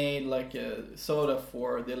they made like a soda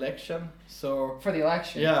for the election. So For the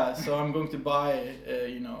election. yeah, so I'm going to buy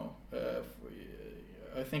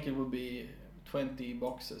I think it would be 20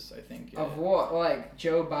 boxes. I think. Of what? Like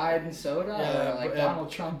Joe Biden soda or like Donald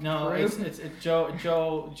Trump? No, brew? it's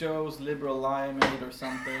Joe's liberal limeade or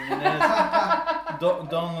something. And then it's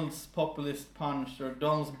Donald's populist punch or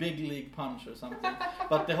Donald's big league punch or something.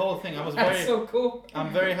 But the whole thing, I was That's so cool.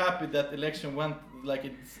 I'm very happy that the election went like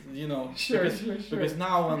it's Sure. because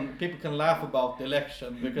now when people can laugh about the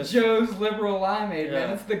election because Joe's liberal limeade, man,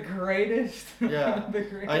 Yeah. it's the greatest. Yeah. the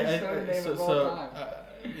greatest soda name of all time.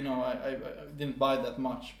 I didn't buy that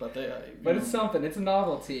much, but But it's something. It's a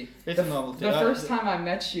novelty. It's a novelty. The first time I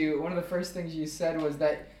met you, one of the first things you said was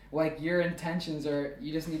that like your intentions are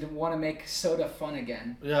you just need to want to make soda fun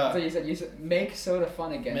again. Yeah. So you said make soda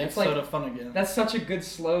fun again. Make It's like soda fun again. that's such a good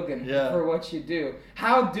slogan Yeah. for what you do.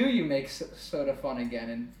 How do you make soda fun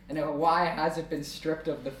again, and why has it been stripped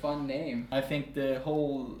of the fun name? I think the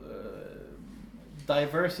whole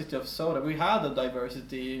diversity of soda. We had a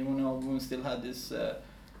diversity, when we still had this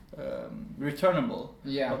returnable.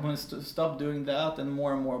 Yeah. But when we stopped doing that, and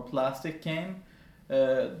more plastic came,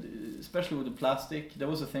 especially with the plastic, there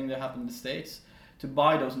was a thing that happened in the States to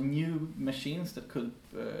buy those new machines that could,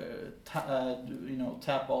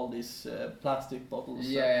 tap all these plastic bottles.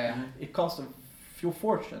 Yeah. It cost a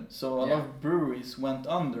fortune. So a lot of breweries went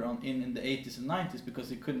under in the 80s and 90s because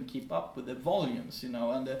they couldn't keep up with the volumes, and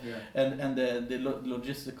the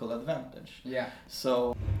logistical advantage. Yeah.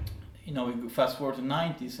 So, we fast forward to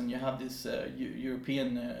 90s and you have this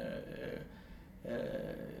European,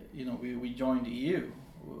 we joined the EU,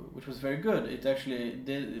 which was very good. It actually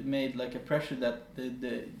made like a pressure that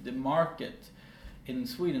the market in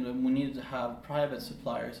Sweden, we needed to have private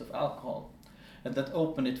suppliers of alcohol. And that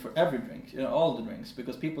opened it for every drink, all the drinks,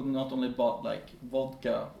 because people not only bought like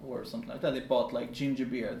vodka or something like that, they bought like ginger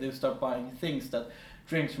beer. They start buying things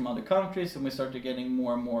drinks from other countries, and we started getting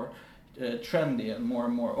more and more trendy and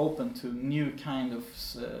more open to new kind of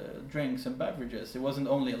drinks and beverages. It wasn't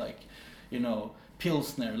only like,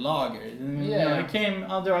 Pilsner, lager. It came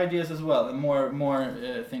other ideas as well, and more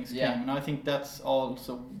things came. And I think that's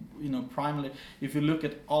also, primarily, if you look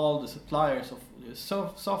at all the suppliers of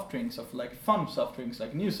soft drinks, of like fun soft drinks,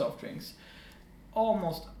 like new soft drinks,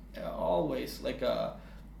 almost always like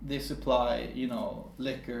they supply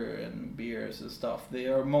liquor and beers and stuff. They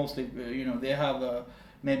are mostly they have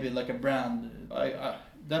maybe like a brand.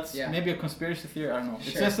 That's maybe a conspiracy theory. I don't know.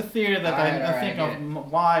 It's just a theory that I think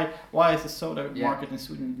of why is the soda market in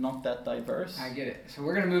Sweden not that diverse? I get it. So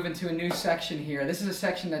we're gonna move into a new section here. This is a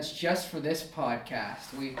section that's just for this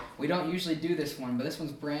podcast. We don't usually do this one, but this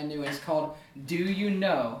one's brand new, and it's called "Do You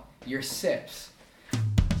Know Your Sips?"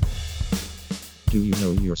 Do you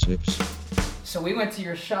know your sips? So we went to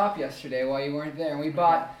your shop yesterday while you weren't there, and we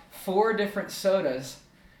bought 4 different sodas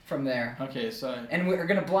from there. Okay, so And we're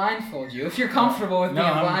gonna blindfold you if you're comfortable with being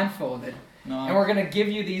blindfolded. And we're gonna give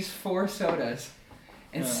you these 4 sodas,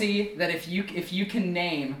 and see that if you can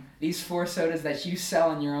name these 4 sodas that you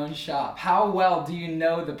sell in your own shop, how well do you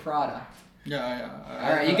know the product? Yeah.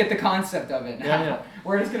 All right, you get the concept of it. Now. Yeah.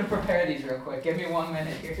 We're just gonna prepare these real quick. Give me 1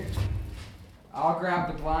 minute here. I'll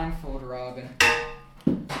grab the blindfold, Robin.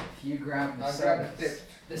 If you grab the sodas.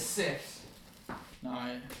 The sips. No,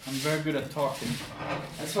 I'm very good at talking.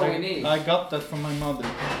 That's what we need. I got that from my mother.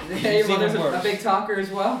 Yeah, your mother's a big talker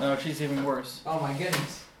as well? No, she's even worse. Oh my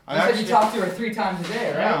goodness. You said you talk to her 3 times a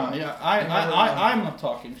day, right? Yeah. I'm not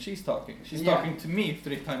talking. She's talking. She's talking to me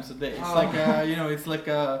 3 times a day. It's like it's like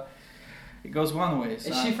it goes one way. So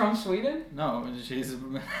is she from Sweden? No, she's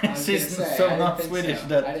say, so not Swedish. So.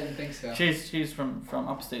 That I didn't think so. She's from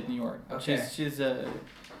upstate New York. Okay. She's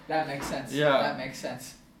that makes sense. Yeah. That makes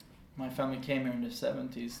sense. My family came here in the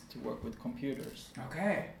 70s to work with computers.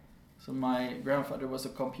 Okay. So my grandfather was a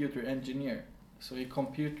computer engineer. So he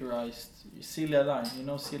computerized Silja Line. You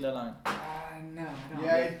know Silja Line? No, I don't.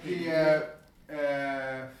 Yeah, it's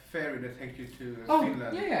the ferry that takes you to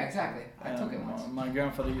Finland. Yeah, exactly. I took it once. My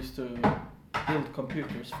grandfather used to build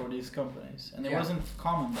computers for these companies, and it wasn't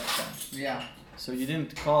common back then. Yeah. So you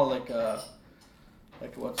didn't call like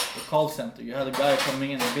what's the call center. You had a guy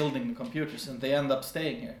coming in and building the computers, and they end up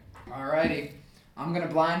staying here. Alrighty, I'm gonna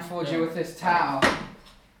blindfold you with this towel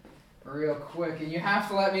real quick, and you have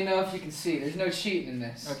to let me know if you can see. There's no cheating in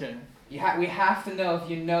this. Okay. We have to know if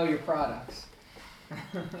you know your products.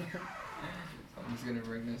 Someone's gonna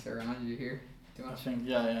bring this around you here. I think,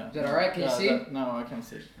 yeah. Is that alright? Can you see? No, I can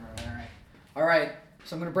see. Alright,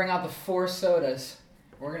 so I'm gonna bring out the 4 sodas.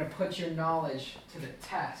 We're gonna put your knowledge to the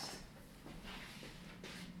test.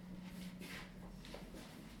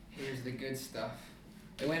 Here's the good stuff.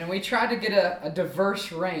 And we tried to get a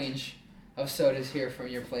diverse range of sodas here from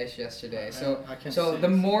your place yesterday. So I can so see the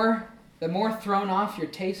it. more the more thrown off your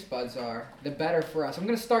taste buds are, the better for us. I'm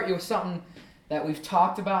going to start you with something that we've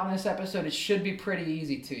talked about in this episode. It should be pretty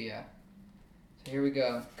easy to you. So here we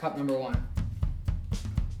go. Cup number 1.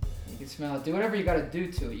 You can smell it. Do whatever you got to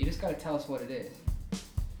do to it. You just got to tell us what it is.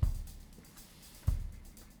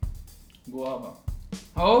 Guava.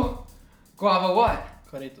 Oh? Guava what?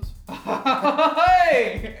 Caritos.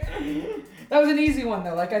 Hey! That was an easy one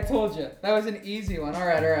though, like I told you. That was an easy one. All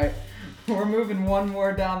right. We're moving one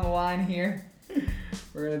more down the line here.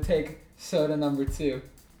 We're going to take soda number 2.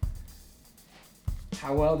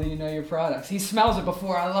 How well do you know your products? He smells it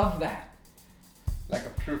before. I love that. Like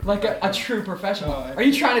a true Like a professional. true professional. Oh, Are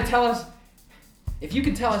you trying to tell us? If you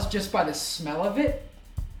can tell us just by the smell of it,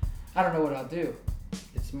 I don't know what I'll do.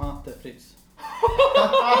 It's Mate Fritz.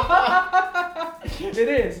 It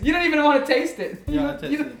is. You don't even want to taste it. Yeah, I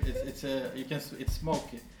You tasted it. It's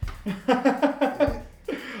smoky.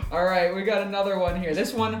 All right, we got another one here.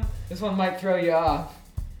 This one might throw you off.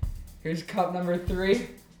 Here's cup number 3.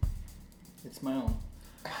 It's my own.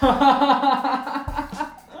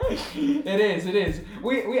 It is.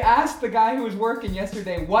 We asked the guy who was working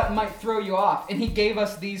yesterday what might throw you off, and he gave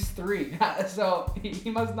us these 3. So he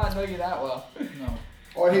must not know you that well. No.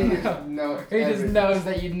 Or he just knows. He just everything. knows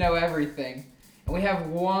that you know everything. And we have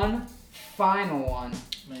one final one.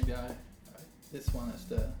 Maybe this one is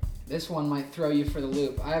the. This one might throw you for the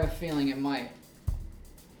loop. I have a feeling it might.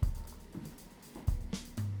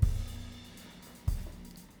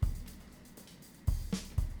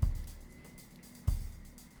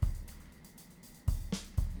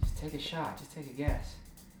 Just take a shot. Just take a guess.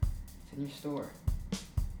 It's in your store.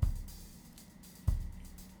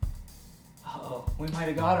 Uh-oh. We might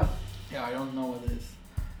have got him. Yeah, I don't know what it is.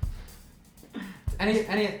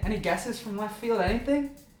 Any guesses from left field?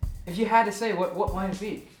 Anything? If you had to say, what might it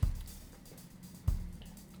be?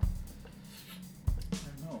 I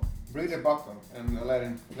don't know. Bring the bottle and let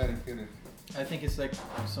him finish. I think it's like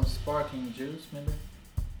some sparkling juice, maybe.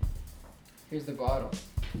 Here's the bottle.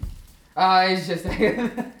 It's just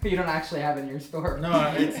you don't actually have it in your store.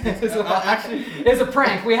 No, it's a lie. actually. It's a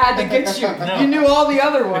prank. We had to get you. No. You knew all the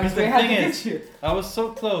other ones. Because We the had to thing get is, you. I was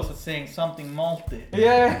so close at saying something malty.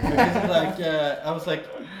 Yeah. Because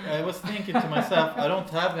I was thinking to myself, I don't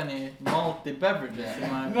have any malty beverages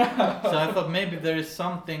in my. No. So I thought maybe there is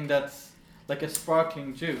something that's like a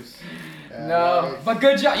sparkling juice. No, but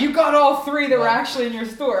good job. You got all 3 that were Yeah. actually in your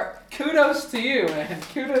store. Kudos to you, man.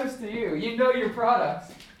 Kudos to you. You know your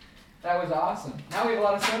products. That was awesome. Now we have a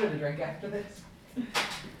lot of soda to drink after this.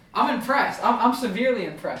 I'm impressed. I'm severely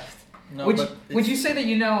impressed. No, would but you say that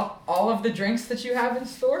you know all of the drinks that you have in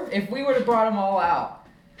store? If we would have brought them all out,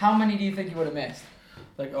 how many do you think you would have missed?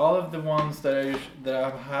 like all of the ones that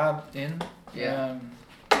I've had in. Yeah.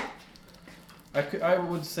 I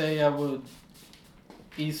would say I would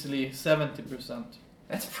easily 70%.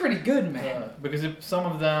 That's pretty good, man. Because if some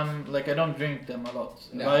of them, like I don't drink them a lot.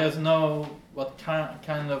 No. But I just know what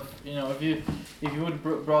kind of, if you would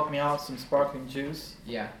brought me out some sparkling juice,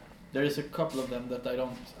 Yeah. there is a couple of them that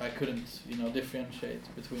I couldn't, differentiate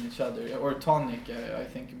between each other. Or tonic, I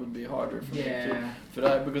think it would be harder for me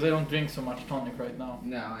to, because I don't drink so much tonic right now.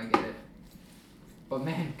 No, I get it. But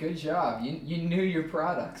man, good job. You knew your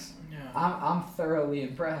products. Yeah. I'm thoroughly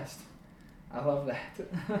impressed. I love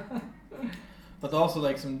that. But also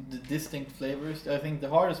like some distinct flavors. I think the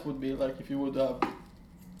hardest would be like if you would have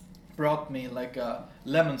brought me like a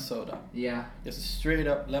lemon soda. Yeah. Just a straight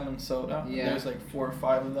up lemon soda. Yeah. There's like 4 or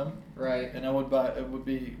 5 of them. Right. And it would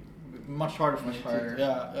be much harder for Much me harder. to.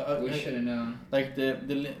 Yeah. We should have known. Like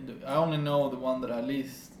I only know the one that I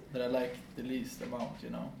like the least amount,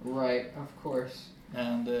 Right, of course.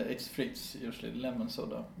 And it's Fritz, usually lemon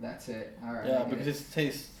soda. That's it. All right. Yeah, because it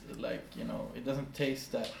tastes like, it doesn't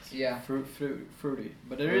taste that Yeah. fruity.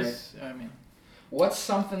 But there Right. is, What's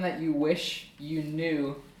something that you wish you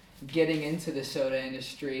knew getting into the soda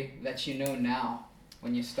industry that you know now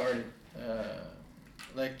when you started?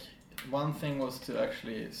 like one thing was to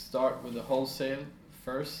actually start with the wholesale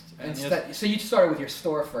first. And So you started with your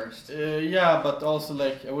store first. yeah, but also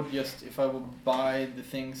like I would just, if I would buy the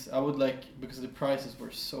things, I would because the prices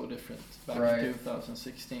were so different back Right. in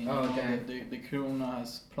 2016. Oh, okay. The krona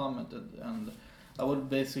has plummeted, and I would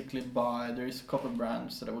basically buy, there is a couple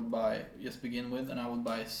brands that I would buy just begin with, and I would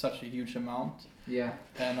buy such a huge amount, Yeah.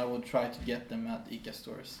 and I would try to get them at ICA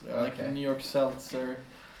stores. Like Okay. New York Seltzer,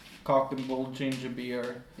 Cock and Bull ginger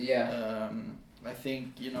beer. Yeah. I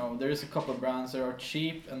think, there is a couple of brands that are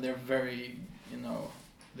cheap, and they're very,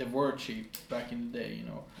 they were cheap back in the day,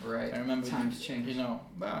 Right. I remember Times change.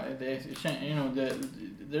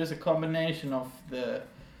 There's a combination of the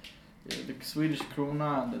Swedish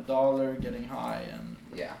krona and the dollar getting high, and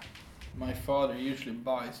Yeah. my father usually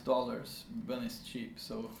buys dollars when it's cheap,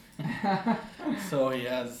 so so he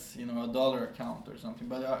has a dollar account or something.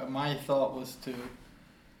 But my thought was to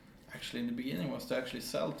actually in the beginning was to actually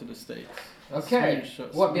sell to the States. Okay.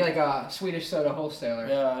 What, be like a Swedish soda wholesaler?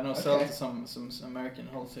 Yeah, I know, sell Okay. to some American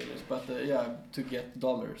wholesalers, but to get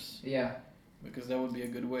dollars. Yeah. Because that would be a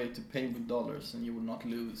good way to pay with dollars, and you would not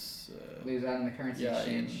lose. Lose out on the currency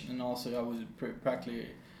exchange. And also I would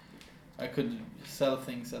practically, I could sell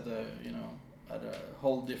things at a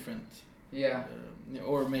whole different. Yeah.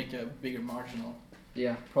 Or make a bigger marginal.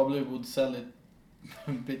 Yeah. Probably would sell it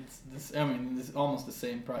a bit. This almost the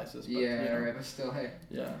same prices. But, Right, but still, hey.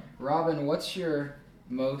 Yeah. Robin, what's your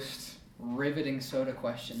most riveting soda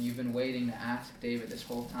question you've been waiting to ask David this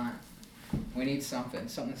whole time? We need something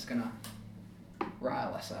that's gonna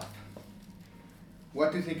rile us up.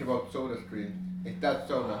 What do you think about SodaStream? Is that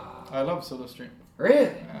soda? I love SodaStream. Really?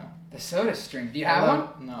 Yeah. The soda stream. Do you have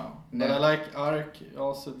one? No. No. But I like Ark.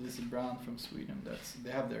 Also, this is a brand from Sweden.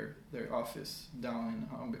 They have their office down in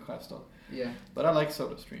Hammarby Sjöstad. Yeah. But I like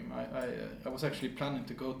SodaStream. I was actually planning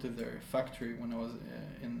to go to their factory when I was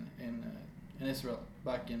in Israel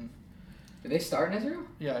back in. Did they start in Israel?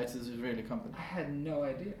 Yeah, it's an Israeli company. I had no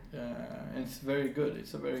idea. And it's very good.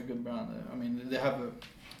 It's a very good brand. I mean, they have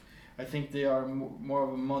I think they are more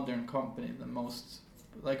of a modern company than most.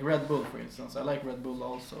 Like Red Bull, for instance. I like Red Bull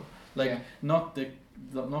also. Like not the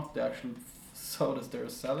actual sodas they're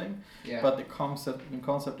selling, but the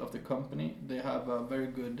concept of the company. They have a very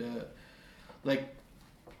good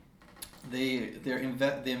they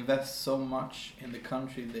invest so much in the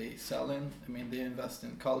country they sell in. I mean, they invest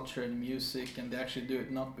in culture and music, and they actually do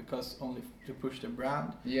it not because only to push their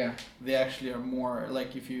brand. Yeah. They actually are more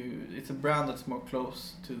like it's a brand that's more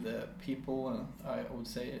close to the people, I would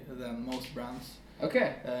say, than most brands.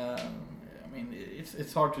 Okay. I mean,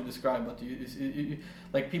 it's hard to describe, but you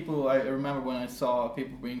like people. I remember when I saw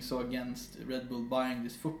people being so against Red Bull buying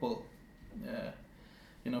this football,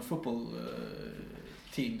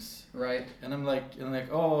 teams. Right. And I'm like,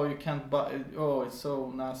 oh, you can't buy. Oh, it's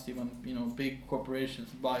so nasty when big corporations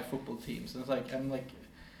buy football teams. And it's like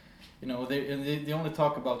they only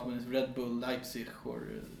talk about when it's Red Bull, Leipzig, or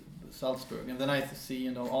Salzburg, and then I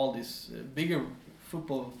see all these bigger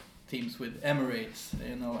football teams with Emirates,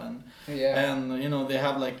 and they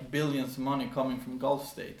have like billions of money coming from Gulf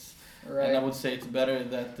states. Right. And I would say it's better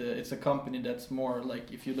that it's a company that's more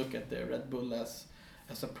like, if you look at the Red Bull as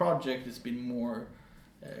a project, it's been more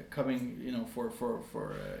coming for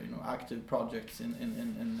active projects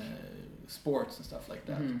in sports and stuff like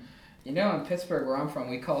that. Mm-hmm. In Pittsburgh, where I'm from,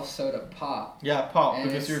 we call soda pop. Yeah, pop, and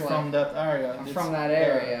because you're from that area. I'm from that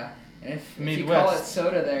area. And if you call it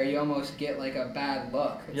soda there, you almost get like a bad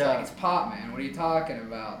look. It's like, it's pop, man. What are you talking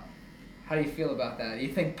about? How do you feel about that? Do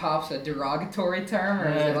you think pop's a derogatory term,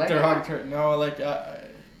 or is it like derogatory? No, like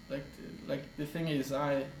the thing is,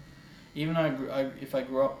 if I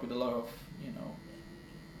grew up with a lot of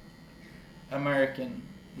American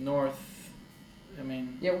North. I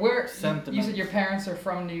mean, where sentiment. You said your parents are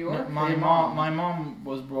from New York? My mom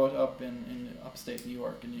was brought up in upstate New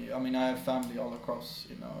York, and I have family all across.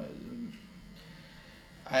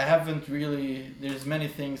 I haven't really. There's many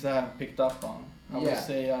things I haven't picked up on. I would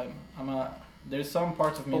say there's some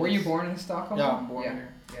parts of me. But were you born in Stockholm? Yeah, I'm born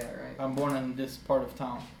here. Yeah, right. I'm born in this part of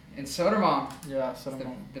town. In Södermalm. Yeah,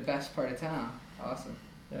 Södermalm. The best part of town. Awesome.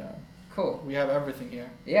 Yeah. Cool. We have everything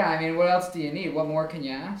here. Yeah, I mean, what else do you need? What more can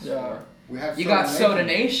you ask? Yeah. We have you got Soda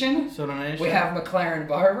Nation. Soda Nation. We have McLaren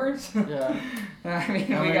Barbers. Yeah. I mean,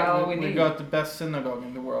 we got all we need. We got the best synagogue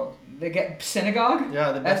in the world. Synagogue?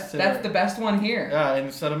 Yeah, the best. That's the best one here. Yeah, in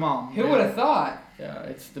Södermalm. Who would have thought? Yeah,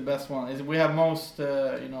 it's the best one. We have most,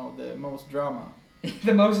 the most drama.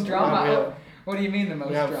 The most drama? What do you mean the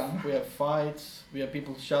most drama? We have fights. We have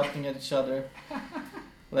people shouting at each other.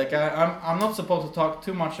 Like I'm not supposed to talk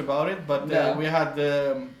too much about it, but we had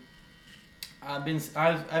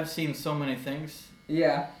I've seen so many things.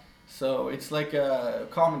 Yeah. So it's like a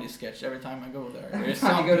comedy sketch every time I go there. Every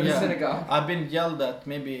time you go to the synagogue. I've been yelled at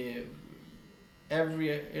maybe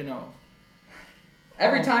every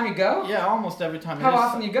Every time you go? Yeah, almost every time. How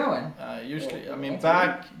often are you going? Usually,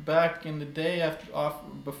 back in the day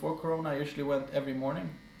before Corona, I usually went every morning.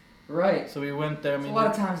 Right. So we went there. It's a lot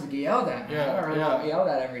of times to get yelled at. Man. Yeah, I don't really want to be yelled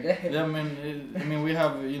at every day. Yeah, I mean, we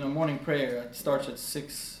have morning prayer. It starts at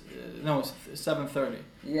 7:30.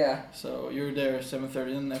 Yeah. So you're there at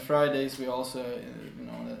 7:30. And Fridays we also, in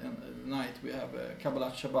the night we have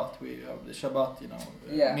Kabbalat Shabbat. We have the Shabbat,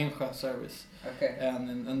 Mincha service. Okay. And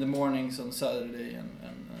in the mornings on Saturday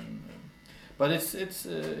But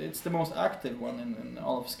it's the most active one in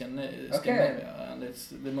all of Scandinavia, and it's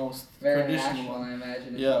the most Very traditional national, one. I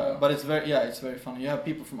imagine. as Yeah, well. but it's very funny. You have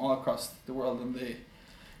people from all across the world, and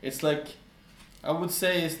it's like, I would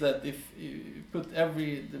say is that if you put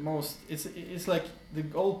it's like the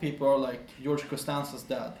old people are like George Costanza's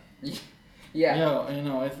dad. Yeah. Yeah, you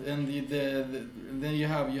know, and then you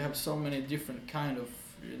have so many different kind of,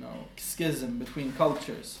 you know, schism between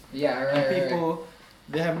cultures. Yeah, right. And right. people,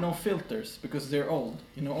 they have no filters because they're old.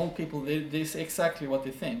 You know, old people, they say exactly what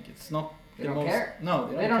they think. It's not They the don't most. care. No,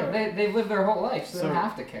 they don't care. They've lived their whole life, so they don't So-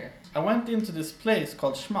 have to care. I went into this place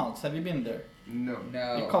called Schmaltz. Have you been there? No. No.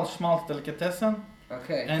 It's called Schmaltz Delicatessen.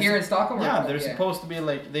 Okay. And Here so- in Stockholm. or- Yeah, they're supposed to be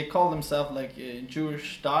like, they call themselves like Jewish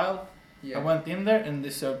style. Yeah. I went in there and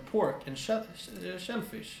they served pork and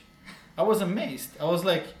shellfish. I was amazed. I was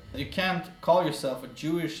like, you can't call yourself a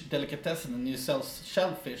Jewish delicatessen and you sell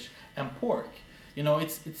shellfish and pork. You know,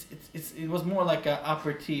 it was more like a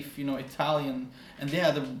aperitif, you know, Italian, and they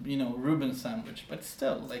had a, you know, Reuben sandwich, but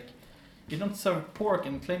still, like, you don't serve pork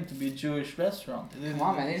and claim to be a Jewish restaurant. Come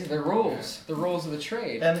on, man. These are the rules. The rules of the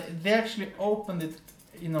trade. And they actually opened it,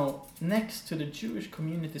 you know, next to the Jewish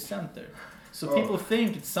community center. So Oh. people think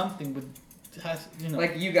it's something with, has, you know.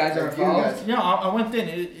 Like you guys are Like you involved. guys. Yeah, I went in.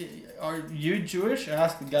 Are you Jewish? I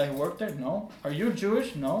asked the guy who worked there. No. Are you Jewish?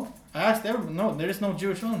 No. I asked everyone. No, there is no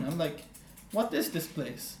Jewish one. I'm like, what is this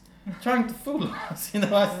place? Trying to fool us, you know.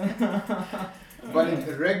 But in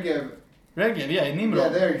Regev, Regev, yeah, in yeah,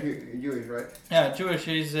 Nimrod. they're Jewish, right? Yeah, Jewish.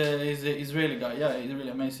 He's an Israeli guy. Yeah, he's really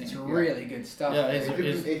amazing. It's really good stuff. Yeah, it's-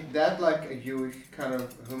 Is that like a Jewish kind of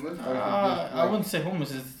hummus? Or is it just I like- wouldn't say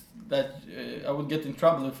hummus is that. I would get in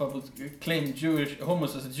trouble if I would claim Jewish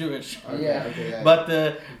hummus as Jewish. Okay, Yeah. okay, yeah. But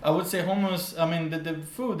I would say hummus. I mean, the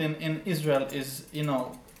food in Israel is, you know,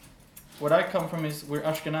 what I come from is we're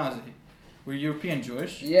Ashkenazi, we're European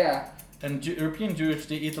Jewish, Yeah. and European Jewish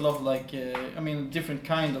they eat a lot of like I mean different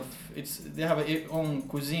kind of. They have a own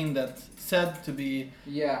cuisine that's said to be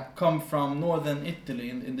Yeah. come from northern Italy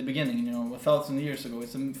in the beginning, you know, 1,000 years ago.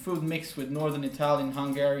 It's a food mixed with northern Italian,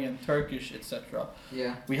 Hungarian, Turkish, etc.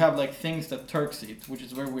 Yeah. We have like things that Turks eat, which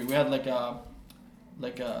is where we had like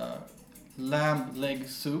a lamb leg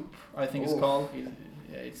soup, I think it's Ooh. called.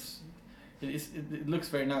 It looks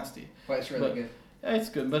very nasty. But it's really But- good. Yeah, it's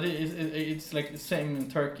good, but it's like the same in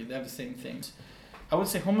Turkey. They have the same things. I would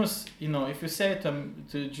say hummus. You know, if you say it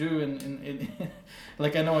to a Jew in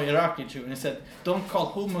like I know an Iraqi Jew, and he said, "Don't call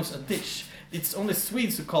hummus a dish. It's only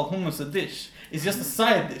Swedes who call hummus a dish. It's just a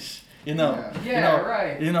side dish." You know. Yeah. Yeah, you know,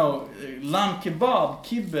 right. You know, lamb kebab,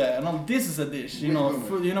 kibbe, and all this is a dish. You With know, hummus.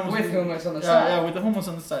 food, you know, With hummus on the yeah, side. yeah, with the hummus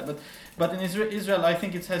on the side. But in Israel, I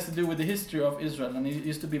think it has to do with the history of Israel, and it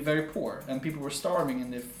used to be very poor, and people were starving in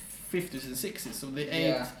the 50s and 60s, so they ate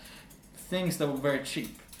Yeah. things that were very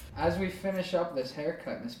cheap. As we finish up this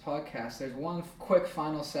haircut in this podcast, there's one quick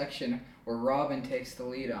final section where Robin takes the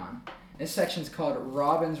lead on. This section's called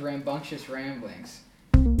Robin's Rambunctious Ramblings.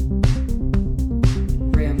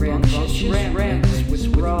 Rambunctious Ramblings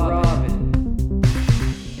with Robin.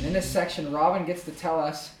 And in this section, Robin gets to tell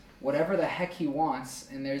us whatever the heck he wants,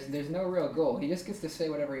 and there's no real goal. He just gets to say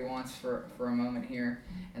whatever he wants for a moment here,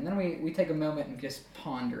 and then we take a moment and just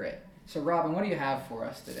ponder it. So Robin, what do you have for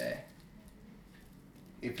us today?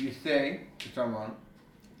 If you say to someone,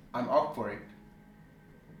 I'm up for it,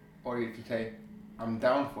 or if you say, I'm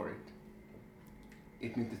down for it,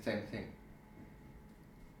 it means the same thing.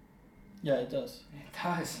 Yeah, it does. It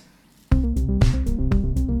does.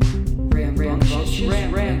 Rambunctious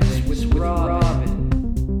Ramblings with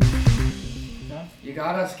Robin. Yeah, You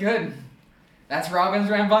got us good. That's Robin's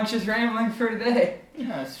Rambunctious Rambling for today.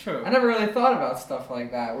 yeah, it's true. I never really thought about stuff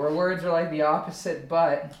like that, where words are like the opposite,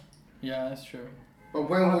 but Yeah, that's true. But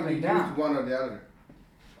when Up would you and down. use one or the other?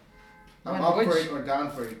 I'm When up for which- it or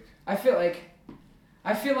down for it. I feel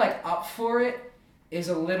like up for it is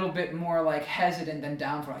a little bit more like hesitant than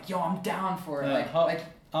down for it. Like, yo, I'm down for it. Yeah, Like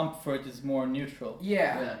Up for it is more neutral.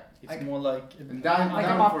 yeah. It's Like- more like And down, Like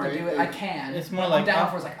down I'm up for to it. do it. I can. It's more But like I'm down up-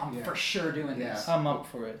 for it's like I'm Yeah. for sure doing Yeah. this. I'm up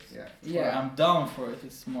for it. Yeah. Yeah. Or I'm down for it.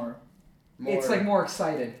 It's more. It's like more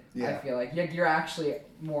excited. I Yeah. feel like you're actually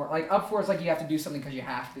more like up for it's like you have to do something because you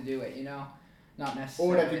have to do it. You know, not Or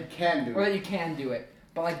necessarily. that you can do Or it. that you can do it.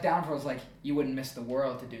 But like down for is like you wouldn't miss the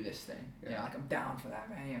world to do this thing. Yeah. Yeah, like I'm down for that,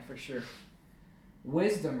 man. Yeah, for sure.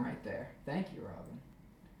 Wisdom right there. Thank you, Robin.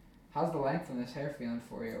 How's the length on this hair feeling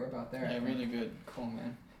for you? We're about there. I Yeah, think. really good. Cool,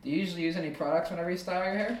 man. Do you usually use any products whenever you style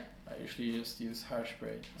your hair? I usually just use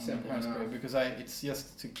hairspray. Simple Hairspray enough. because it's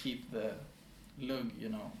just to keep the look, you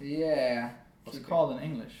know. Yeah. What's it Keep it- called in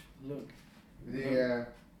English? Look. The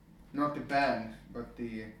Not the band, but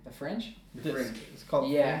the The fringe? fringe. It's called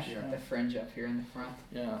Yeah, fringe. the fringe up here in the front.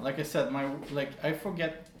 Yeah, like I said, I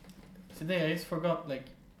forget. Today I just forgot like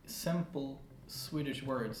simple Swedish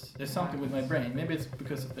words. There's something with my brain. Maybe it's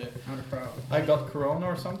because of Not a problem. I got corona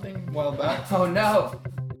or something a while back. Oh no!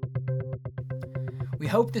 We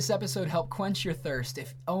hope this episode helped quench your thirst,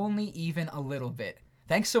 if only even a little bit.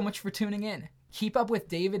 Thanks so much for tuning in. Keep up with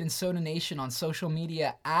David and Soda Nation on social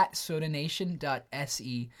media at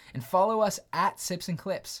sodanation.se and follow us at Sips and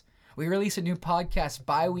Clips. We release a new podcast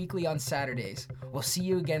bi-weekly on Saturdays. We'll see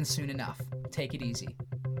you again soon enough. Take it easy.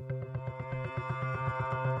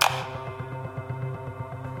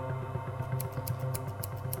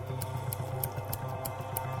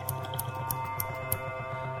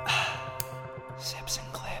 Sips and